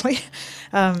correctly,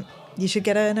 you should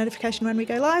get a notification when we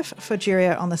go live for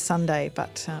Juryo on the Sunday.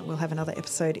 But we'll have another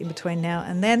episode in between now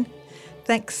and then.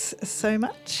 Thanks so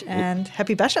much and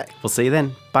happy basho. We'll see you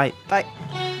then. Bye. Bye.